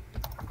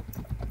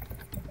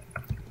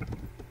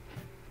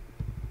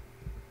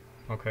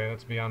 Okay,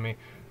 that's beyond me.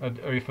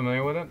 Are you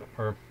familiar with it,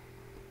 or?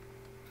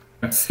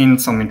 I've seen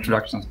some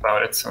introductions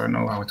about it, so I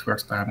know how it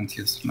works, but I haven't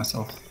used it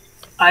myself.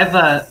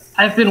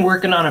 I've been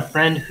working on a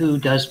friend who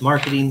does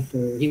marketing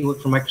for. He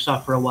worked for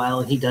Microsoft for a while,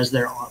 and he does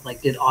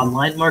did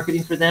online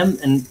marketing for them,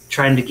 and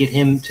trying to get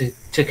him to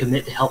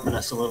commit to helping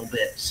us a little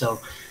bit. So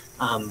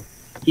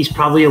he's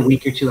probably a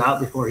week or two out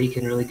before he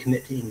can really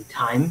commit to any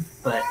time,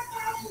 but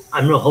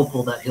I'm real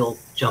hopeful that he'll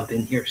jump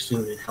in here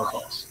soon and help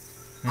us.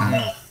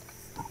 Mm-hmm.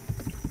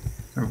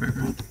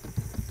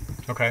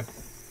 Okay,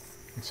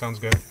 it sounds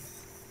good.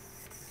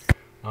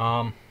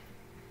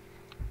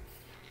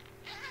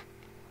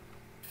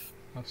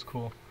 That's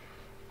cool.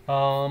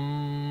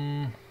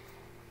 And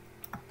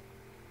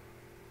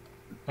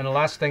the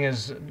last thing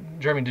is,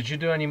 Jeremy, did you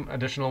do any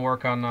additional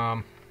work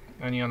on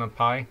any on a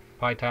Pi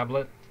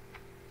tablet?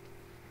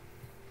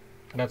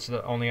 That's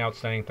the only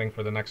outstanding thing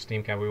for the next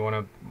Steam Camp. We want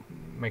to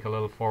make a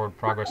little forward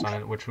progress on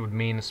it, which would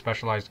mean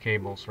specialized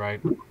cables, right?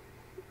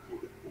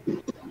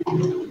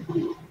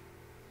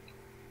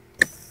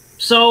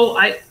 So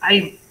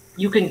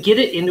you can get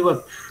it into a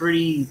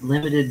pretty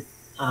limited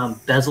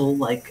bezel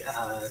length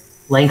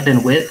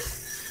and width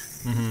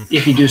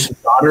if you do some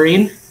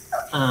soldering.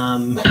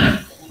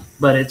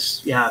 But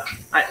it's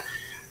I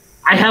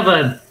have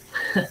a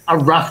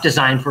rough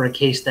design for a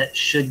case that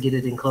should get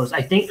it enclosed.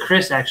 I think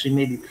Chris actually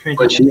maybe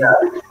printed it.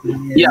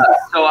 Yeah.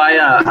 So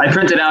I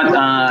printed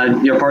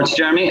out your parts,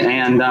 Jeremy,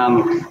 and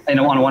on a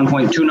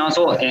 1.2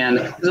 nozzle,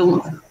 and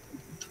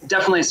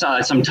definitely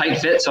saw some tight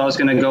fit. So I was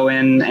going to go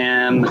in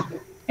and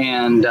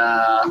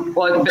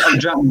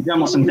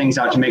dremel some things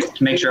out to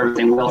make sure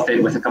everything will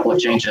fit with a couple of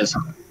changes.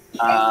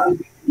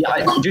 Yeah,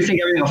 I do think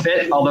everything will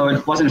fit, although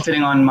it wasn't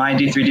fitting on my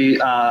D3D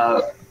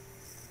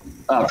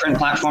print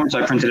platform, so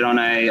I printed it on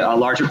a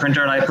larger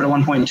printer that I put a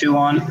 1.2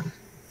 on.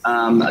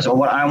 So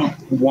what I'm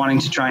wanting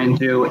to try and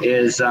do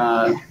is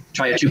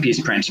try a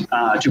two-piece print,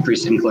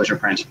 two-piece enclosure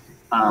print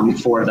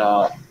for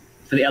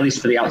at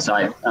least for the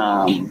outside.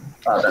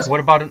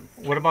 What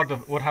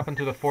happened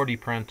to the 4D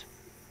print?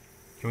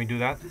 Can we do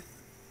that?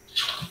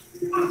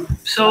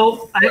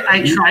 So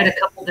I tried a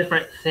couple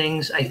different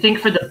things. I think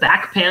for the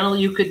back panel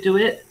you could do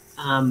it,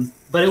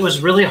 but it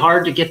was really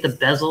hard to get the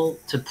bezel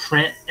to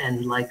print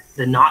and like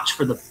the notch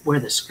for where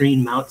the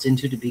screen mounts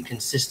into to be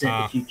consistent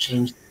if you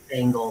change the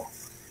angle.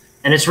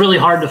 And it's really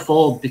hard to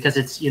fold because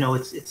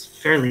it's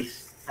fairly.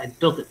 I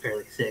built it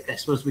fairly thick. I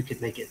suppose we could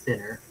make it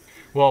thinner.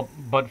 Well,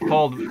 but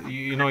fold,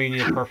 you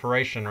need a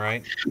perforation,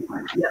 right?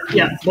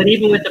 Yeah, but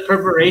even with the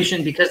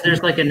perforation, because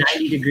there's like a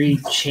 90-degree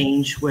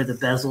change where the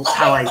bezel,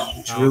 how I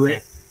drew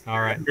it.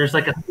 All right. There's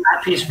like a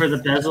flat piece for the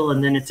bezel,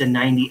 and then it's a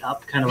 90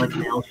 up, kind of like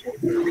an L shape.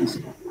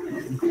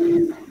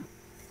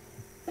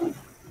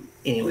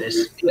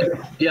 Anyways.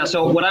 Yeah,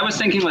 so what I was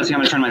thinking was, I'm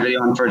going to turn my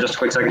video on for just a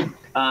quick second,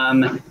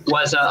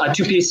 was a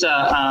two-piece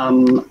top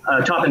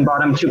and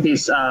bottom,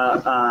 two-piece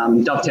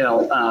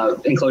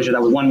dovetail enclosure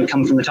that one would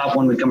come from the top,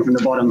 one would come from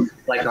the bottom,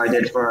 like I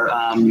did for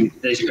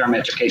these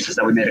parametric cases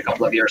that we made a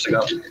couple of years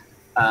ago.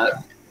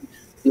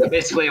 Yeah,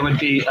 basically, it would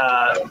be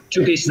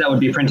two pieces that would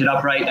be printed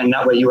upright, and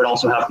that way you would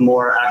also have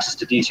more access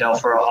to detail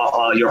for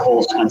your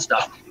holes and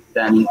stuff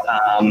than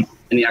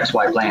in the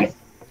XY plane.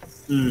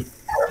 Mm.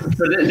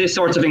 For these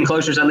sorts of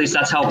enclosures, at least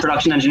that's how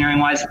production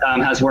engineering-wise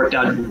has worked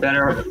out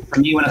better for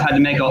me when I've had to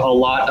make a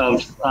lot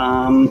of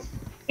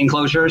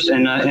enclosures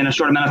in a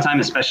short amount of time,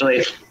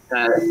 especially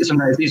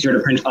sometimes it's easier to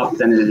print up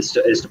than it is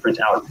to print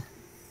out.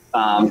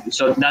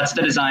 So that's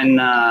the design,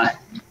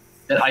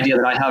 the idea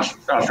that I have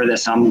for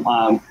this. I'm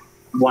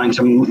wanting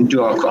to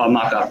do a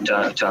mock-up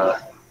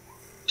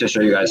to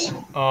show you guys.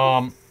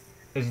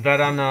 Is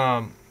that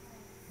on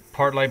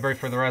part library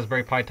for the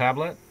Raspberry Pi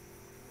tablet?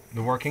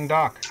 The working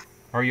dock?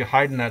 Or are you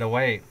hiding that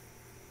away?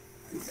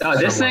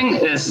 This thing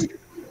is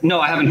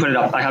no, I haven't put it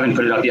up. I haven't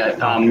put it up yet.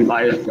 I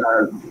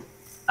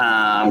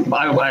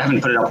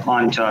haven't put it up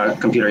onto a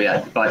computer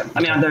yet. But I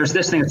mean, there's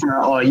this thing from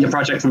a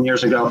project from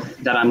years ago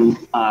that I'm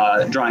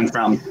drawing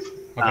from.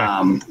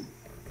 Okay.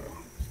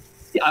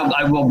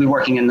 I will be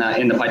working in the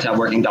PyTab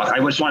working doc.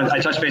 I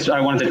touched base.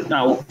 I wanted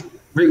to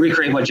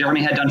recreate what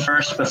Jeremy had done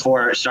first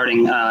before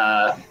starting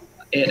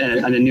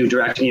in a new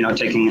direction.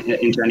 Taking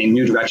it into any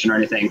new direction or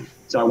anything.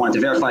 So I wanted to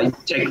verify,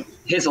 take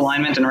his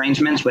alignment and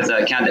arrangements with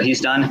a CAD that he's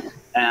done,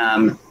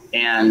 and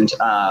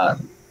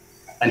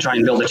try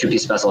and build a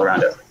two-piece bezel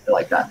around it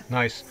like that.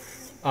 Nice.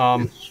 Are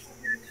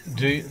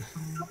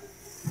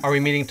we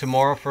meeting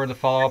tomorrow for the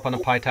follow-up on the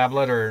Pi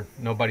tablet, or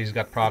nobody's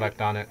got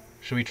product on it?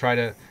 Should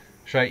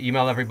I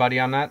email everybody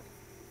on that?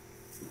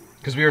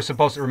 Because we were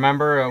supposed to,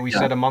 remember, we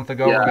said a month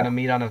ago we're going to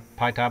meet on a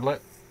Pi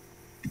tablet?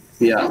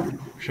 Yeah.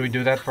 Should we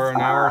do that for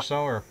an hour or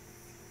so, or?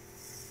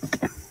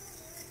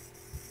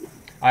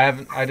 I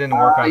didn't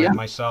work on it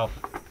myself.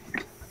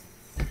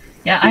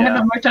 Yeah, I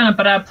haven't worked on it,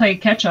 but I'll play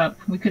catch up.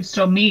 We could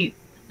still meet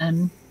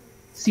and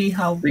see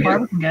how far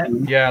we can get.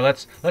 Yeah,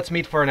 let's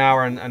meet for an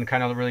hour and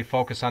kind of really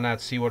focus on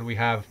that, see what we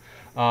have.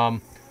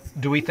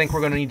 Do we think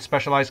we're going to need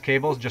specialized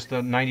cables, just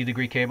the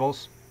 90-degree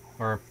cables,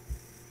 or?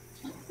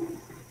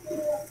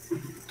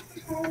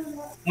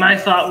 My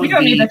thought would be... We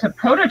don't need that to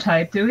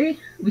prototype, do we?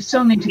 We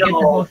still need to get the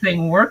whole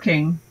thing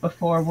working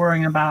before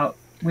worrying about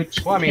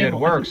which. Well, I mean, it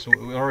works. It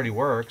already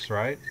works,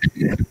 right?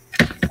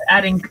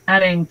 Adding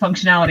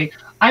functionality.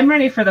 I'm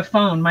ready for the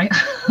phone. I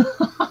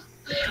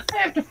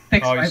have to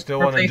fix. Oh, you still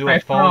want to do a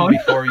phone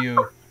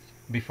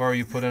before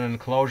you put in an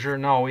enclosure?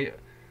 No,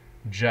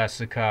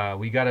 Jessica,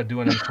 we got to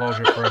do an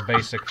enclosure for a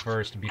basic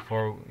first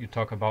before you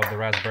talk about the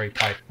Raspberry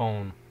Pi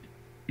phone.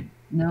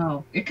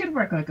 No, it could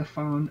work like a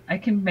phone. I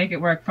can make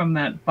it work from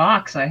that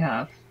box I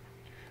have.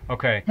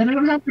 Okay. Then I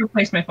don't have to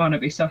replace my phone.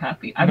 I'd be so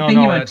happy. I'm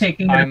thinking about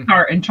taking it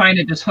apart and trying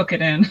to just hook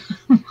it in.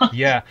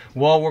 Yeah.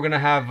 Well, we're gonna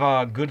have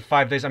a good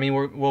 5 days. I mean,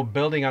 we're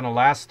building on the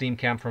last Steam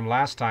Camp from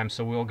last time,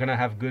 so we're gonna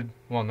have good.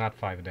 Well, not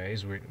 5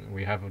 days.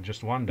 We have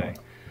just 1 day.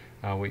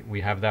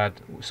 We have that.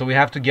 So we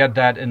have to get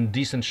that in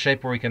decent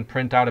shape where we can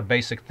print out a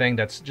basic thing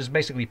that's just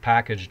basically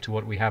packaged to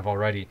what we have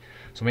already.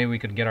 So maybe we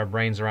could get our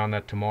brains around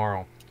that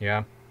tomorrow.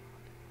 Yeah.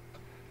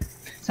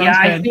 Yeah,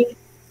 I think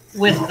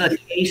with the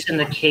case and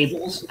the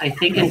cables, I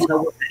think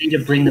until we're ready to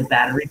bring the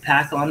battery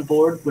pack on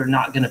board, we're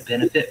not going to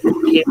benefit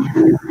from the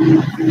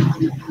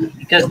cable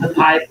because the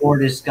Pi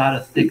board has got a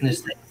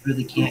thickness that you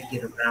really can't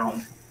get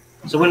around.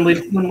 So when we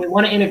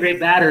want to integrate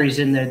batteries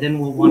in there, then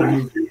we'll want to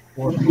move it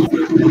forward.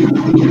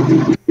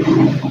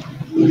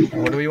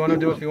 What do we want to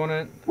do if you want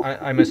to?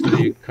 I missed it.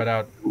 You cut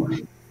out.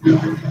 Can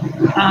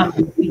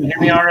you hear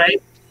me all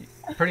right?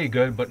 Pretty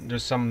good, but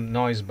there's some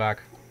noise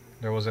back.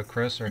 There was a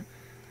Chris or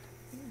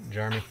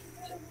Jeremy.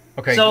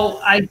 Okay.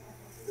 So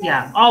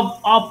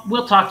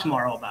we'll talk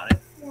tomorrow about it.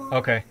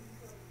 Okay.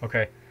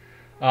 Okay.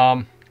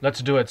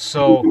 Let's do it.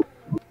 So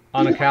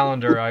on a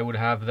calendar, I would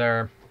have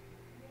there.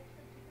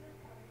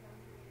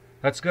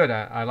 That's good.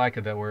 I like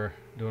it that we're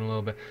doing a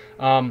little bit.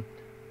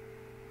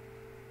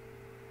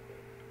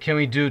 Can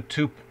we do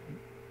 2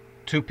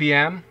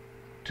 p.m.,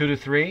 2 to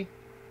 3,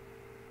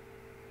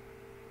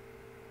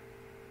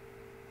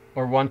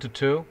 or 1 to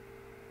 2?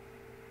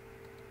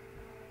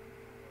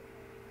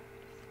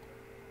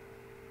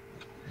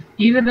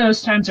 Either of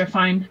those times are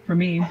fine for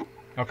me.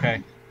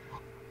 Okay.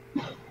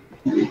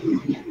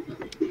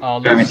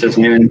 Jeremy says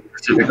noon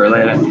Pacific or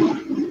later.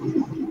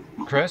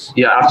 Chris?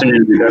 Yeah, afternoon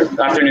would be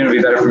better. Afternoon would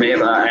be better for me.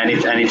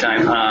 Any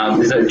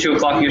time. Is it 2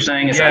 o'clock? You're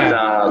saying? Is that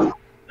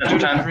Central 2 to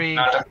time? 3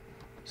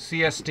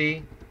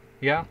 CST.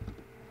 Yeah.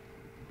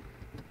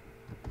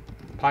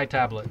 Pi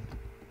tablet.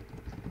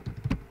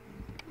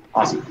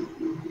 Awesome.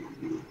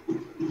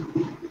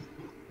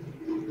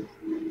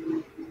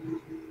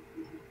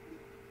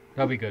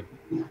 That'll be good.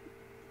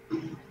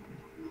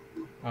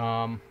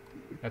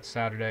 That's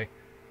Saturday.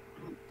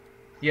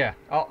 Yeah,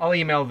 I'll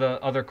email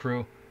the other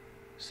crew.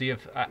 See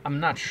if I'm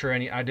not sure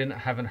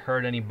haven't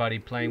heard anybody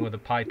playing with a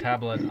Pi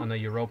tablet on the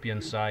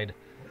European side,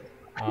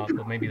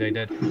 but maybe they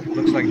did.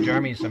 Looks like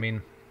Jeremy's. I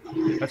mean,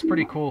 that's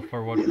pretty cool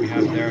for what we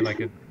have there. Like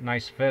a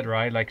nice fit,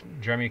 right? Like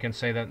Jeremy can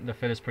say that the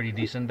fit is pretty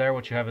decent there.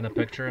 What you have in the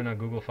picture in the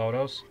Google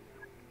Photos.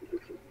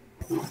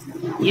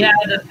 Yeah,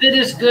 the fit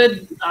is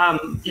good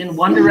in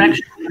one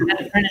direction. I had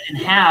to print it in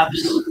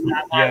halves.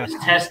 I was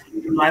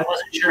testing. I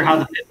wasn't sure how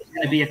the fit was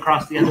going to be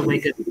across the other way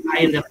because I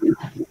ended up with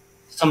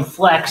some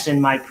flex in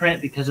my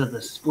print because of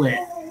the split.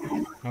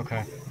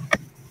 Okay.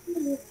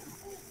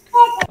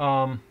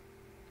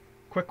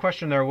 Quick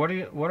question there. What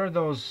are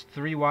those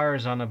 3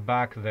 wires on the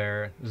back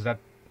there? Is that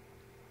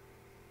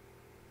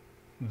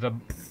the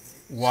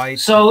white?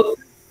 So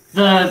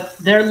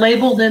they're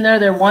labeled in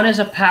there. One is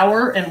a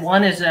power and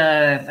one is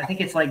I think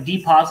it's like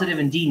D positive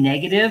and D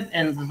negative.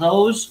 And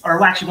those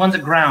are actually one's a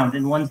ground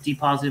and one's D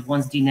positive,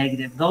 one's D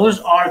negative. Those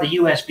are the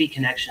USB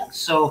connections.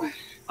 So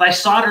by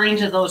soldering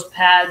to those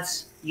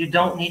pads, you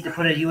don't need to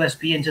put a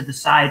USB into the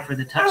side for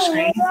the touch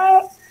screen.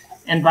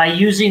 And by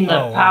using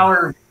the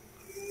power,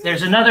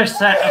 there's another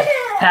set of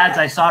pads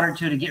I soldered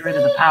to get rid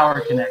of the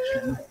power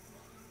connection.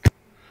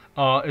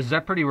 Is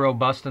that pretty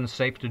robust and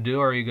safe to do,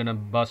 or are you going to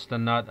bust a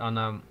nut on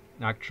a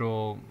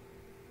actual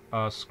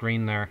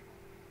screen there?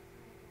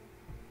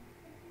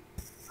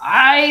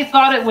 I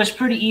thought it was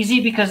pretty easy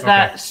because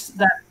that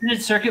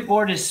printed circuit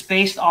board is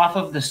spaced off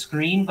of the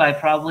screen by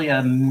probably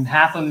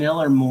half a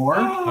mil or more.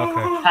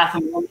 Okay. Half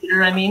a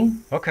millimeter, I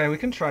mean. Okay, we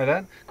can try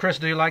that. Chris,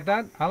 do you like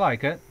that? I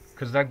like it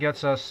because that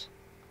gets us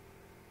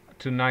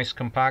to nice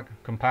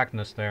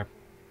compactness there.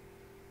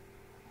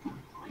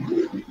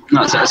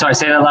 No, sorry,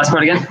 say that last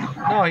part again.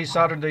 No, he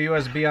soldered the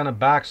USB on the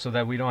back so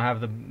that we don't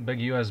have the big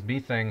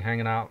USB thing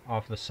hanging out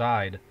off the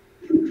side.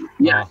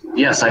 Yeah.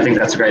 Yes, I think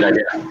that's a great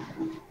idea.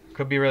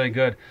 Could be really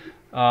good.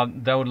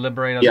 That would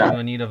liberate us from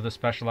the need of the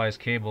specialized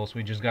cables.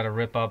 We just got to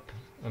rip up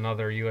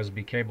another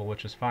USB cable,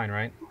 which is fine,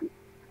 right?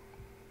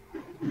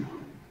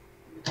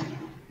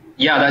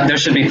 Yeah, there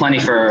should be plenty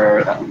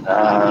for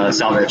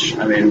salvage.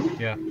 I mean,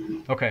 yeah.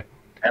 Okay.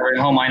 Every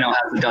home I know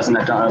has a dozen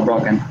that are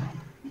broken.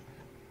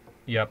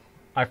 Yep.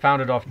 I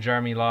found it off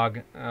Jeremy log.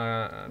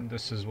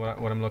 This is what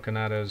I'm looking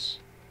at is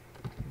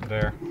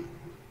there.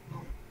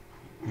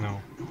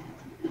 No.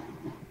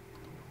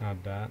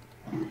 Not that.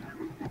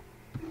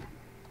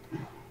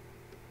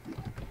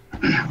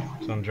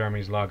 It's on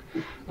Jeremy's log.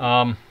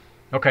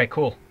 Okay,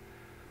 cool.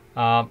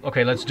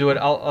 Okay, let's do it.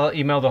 I'll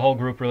email the whole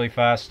group really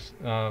fast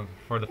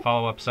for the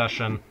follow-up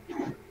session.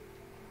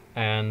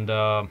 And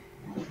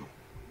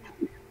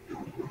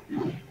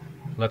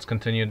let's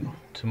continue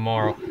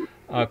tomorrow.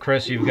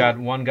 Chris, you've got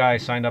one guy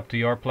signed up to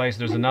your place.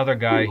 There's another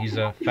guy. He's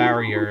a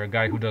farrier, a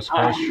guy who does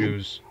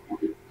horseshoes.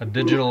 A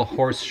digital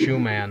horseshoe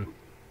man.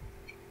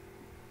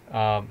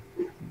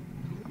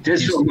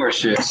 Digital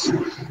horseshoes.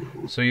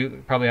 So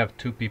you probably have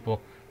 2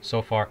 people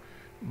so far.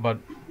 But,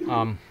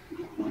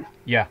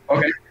 yeah.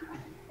 Okay.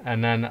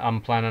 And then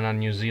I'm planning on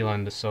New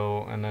Zealand,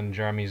 so, and then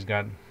Jeremy's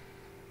got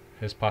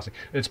his posse.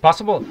 It's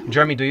possible,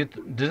 Jeremy,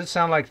 does it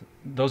sound like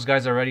those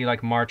guys are ready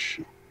like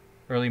March,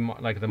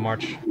 like the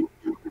March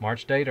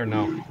date, or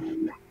no?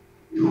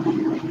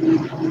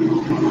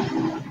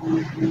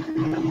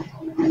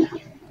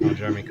 Oh,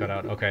 Jeremy cut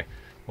out. Okay.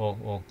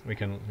 Well, we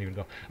can leave it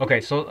go. Okay,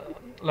 so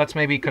let's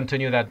maybe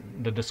continue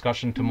the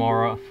discussion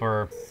tomorrow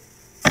for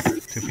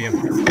 2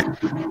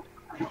 p.m.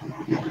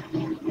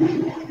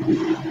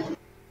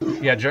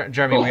 Yeah,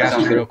 Jeremy, we asked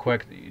you real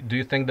quick. Do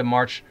you think the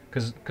March,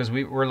 because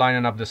we're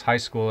lining up this high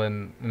school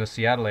in the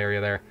Seattle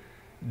area there,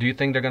 do you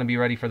think they're going to be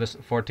ready for this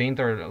 14th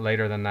or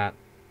later than that?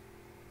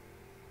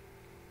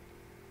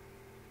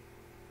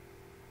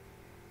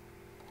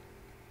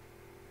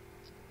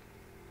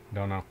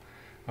 Don't know.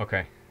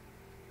 Okay.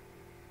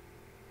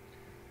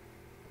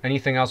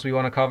 Anything else we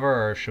want to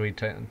cover, or should we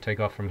take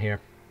off from here?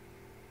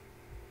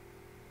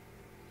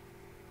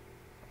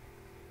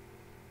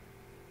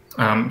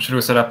 Should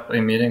we set up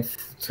a meeting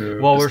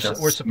to? Well, we're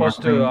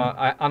supposed to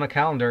on a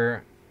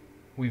calendar.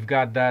 We've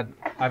got that.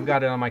 I've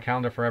got it on my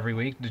calendar for every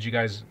week. Do you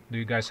guys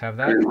have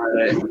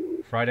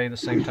that? Friday the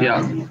same time?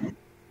 Yeah.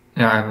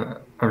 Yeah, I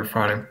have every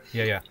Friday.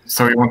 Yeah.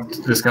 So you want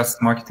to discuss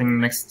marketing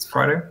next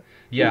Friday?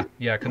 Yeah.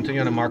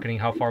 Continue on the marketing.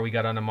 How far we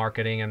got on the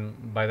marketing,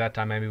 and by that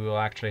time maybe we'll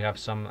actually have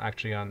some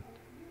on.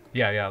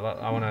 Yeah.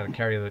 I want to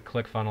carry the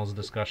ClickFunnels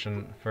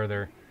discussion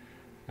further,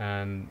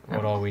 and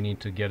what all we need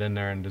to get in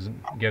there and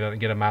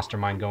get a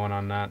mastermind going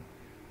on that.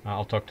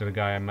 I'll talk to the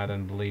guy I met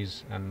in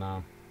Belize and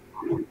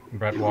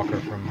Brett Walker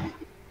from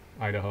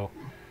Idaho,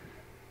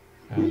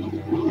 and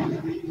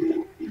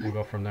we'll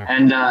go from there.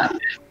 And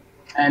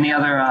any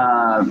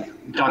other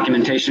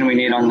documentation we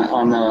need on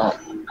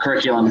the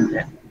curriculum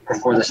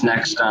for this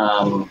next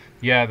the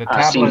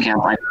tablet.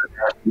 camp?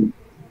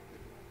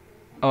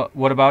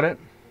 What about it?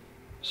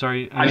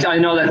 Sorry. I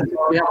know that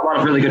we have a lot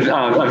of really good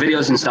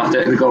videos and stuff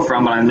to go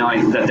from, but I'm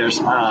knowing that there's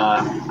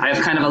I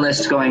have kind of a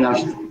list going of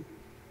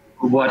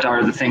what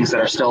are the things that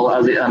are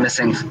still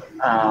missing,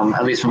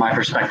 at least from my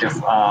perspective.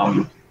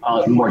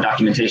 More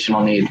documentation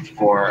I'll need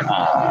for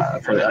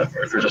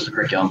just the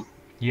curriculum.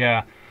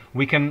 Yeah,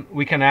 we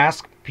can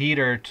ask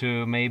Peter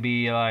to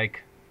maybe,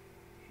 like,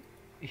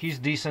 he's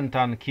decent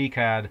on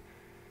KiCad.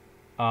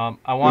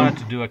 I wanted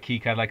to do a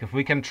KiCad, like if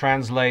we can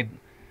translate.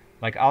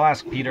 Like, I'll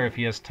ask Peter if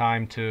he has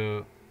time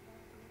to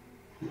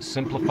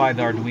simplify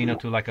the Arduino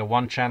to like a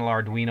 1-channel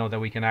Arduino that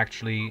we can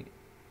actually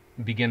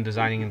begin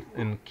designing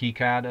in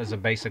KiCad as a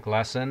basic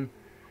lesson.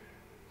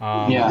 The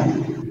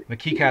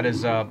KiCad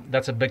is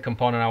that's a big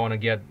component I want to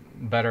get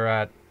better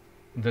at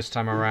this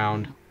time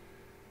around.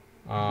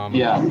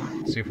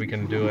 See if we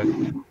can do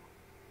it.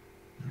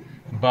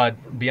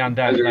 But beyond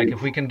that, like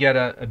if we can get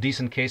a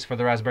decent case for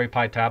the Raspberry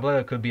Pi tablet,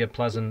 it could be a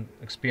pleasant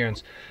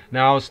experience.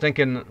 Now I was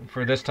thinking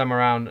for this time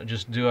around,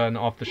 just do an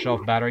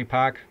off-the-shelf battery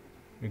pack.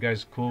 You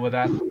guys cool with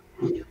that?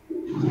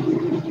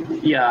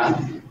 Yeah.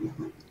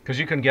 Because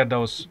you can get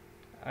those,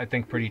 I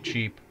think, pretty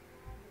cheap,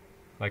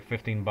 like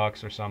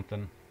 $15 or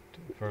something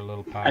for a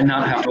little pack. And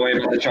not have to worry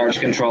about the charge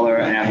controller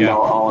and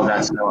all of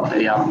that stuff.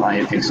 Yeah,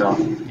 I think so.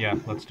 Yeah,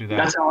 let's do that.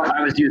 That's how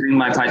I was using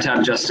my Pi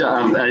tab. Just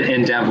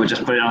in dev, we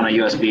just put it on a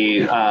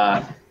USB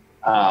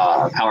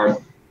power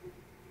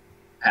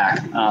pack.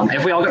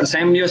 If we all got the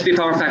same USB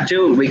power pack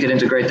too, we could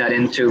integrate that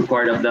into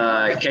part of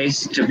the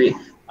case to be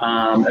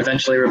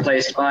eventually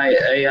replaced by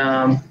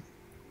a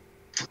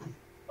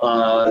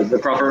the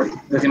proper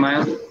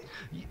lithium-ion.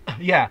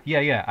 Yeah.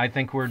 I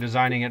think we're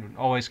designing it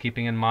always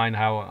keeping in mind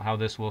how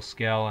this will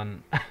scale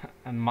and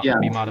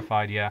be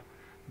modified. Yeah,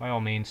 by all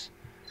means.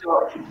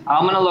 So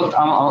I'm gonna look.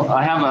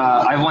 I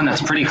have one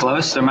that's pretty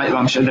close.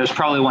 I'm sure there's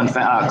probably one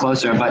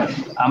closer, but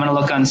I'm gonna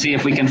look and see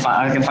if I can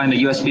find a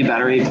USB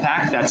battery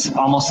pack that's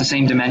almost the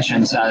same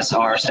dimensions as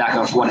our stack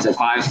of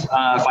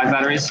five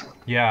batteries.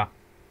 Yeah.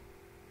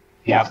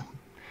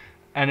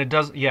 And it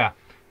does. Yeah,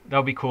 that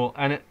would be cool.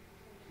 And it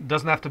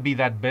doesn't have to be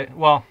that big.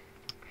 Well,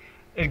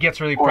 it gets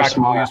really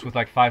practical use with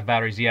like 5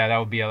 batteries. Yeah, that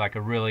would be like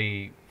a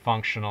really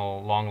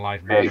functional long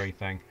life battery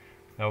thing.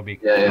 That would be,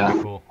 that'd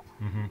be cool.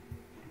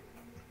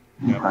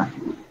 Yep.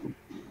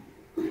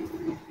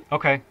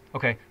 Okay.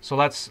 So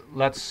let's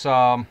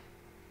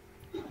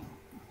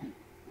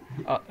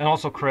and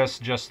also, Chris,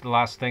 just the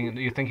last thing.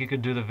 Do you think you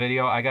could do the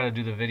video? I got to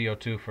do the video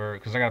too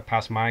because I got to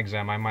pass my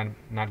exam. I might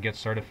not get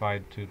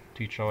certified to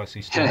teach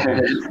OSE students.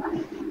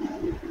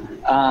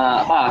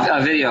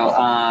 A video.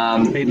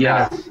 8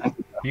 minutes.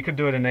 You could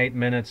do it in 8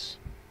 minutes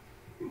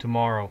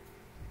tomorrow.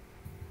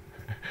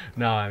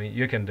 No, I mean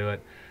you can do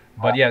it.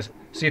 But yes,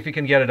 see if you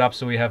can get it up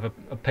so we have a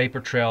paper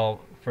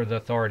trail for the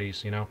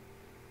authorities. You know.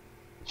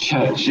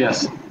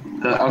 Yes.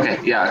 Okay.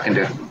 Yeah, I can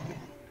do it.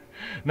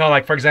 No,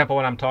 like for example,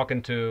 when I'm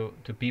talking to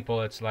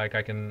people, it's like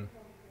I can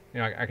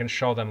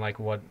show them like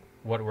what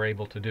we're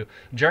able to do.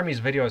 Jeremy's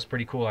video is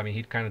pretty cool. I mean,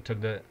 he kind of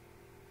took the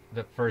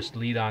first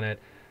lead on it.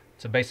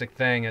 It's a basic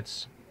thing.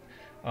 It's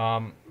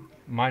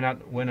might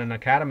not win an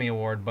Academy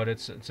Award, but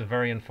it's a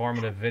very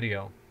informative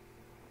video.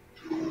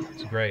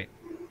 It's great.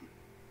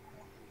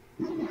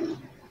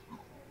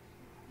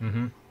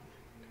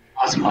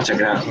 Awesome. I'll check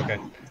it out. Okay.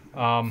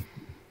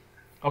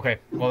 Okay.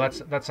 Well,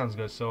 that sounds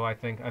good. So I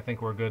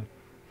think we're good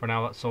for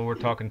now. So we're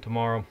talking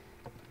tomorrow,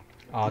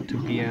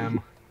 2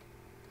 p.m.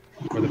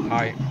 for the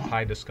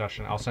pie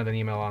discussion. I'll send an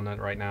email on that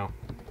right now.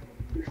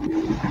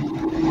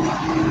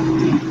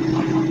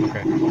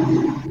 Okay.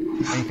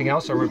 Anything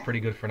else, or we're pretty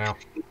good for now?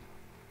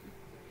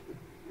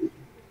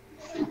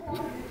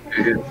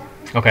 Very good.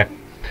 Okay.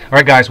 All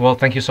right, guys. Well,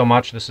 thank you so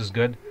much. This is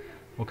good.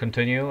 We'll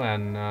continue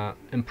and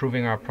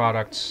improving our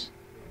products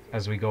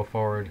as we go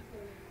forward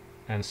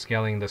and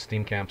scaling the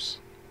Steam camps.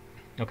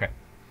 Okay.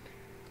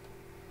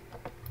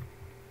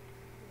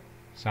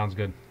 Sounds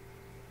good.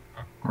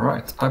 All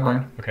right.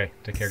 Bye-bye. Okay.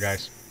 Take care,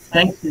 guys.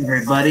 Thanks,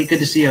 everybody. Good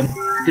to see you.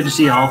 Good to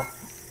see you all.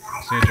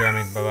 See you,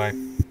 Jeremy.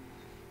 Bye-bye.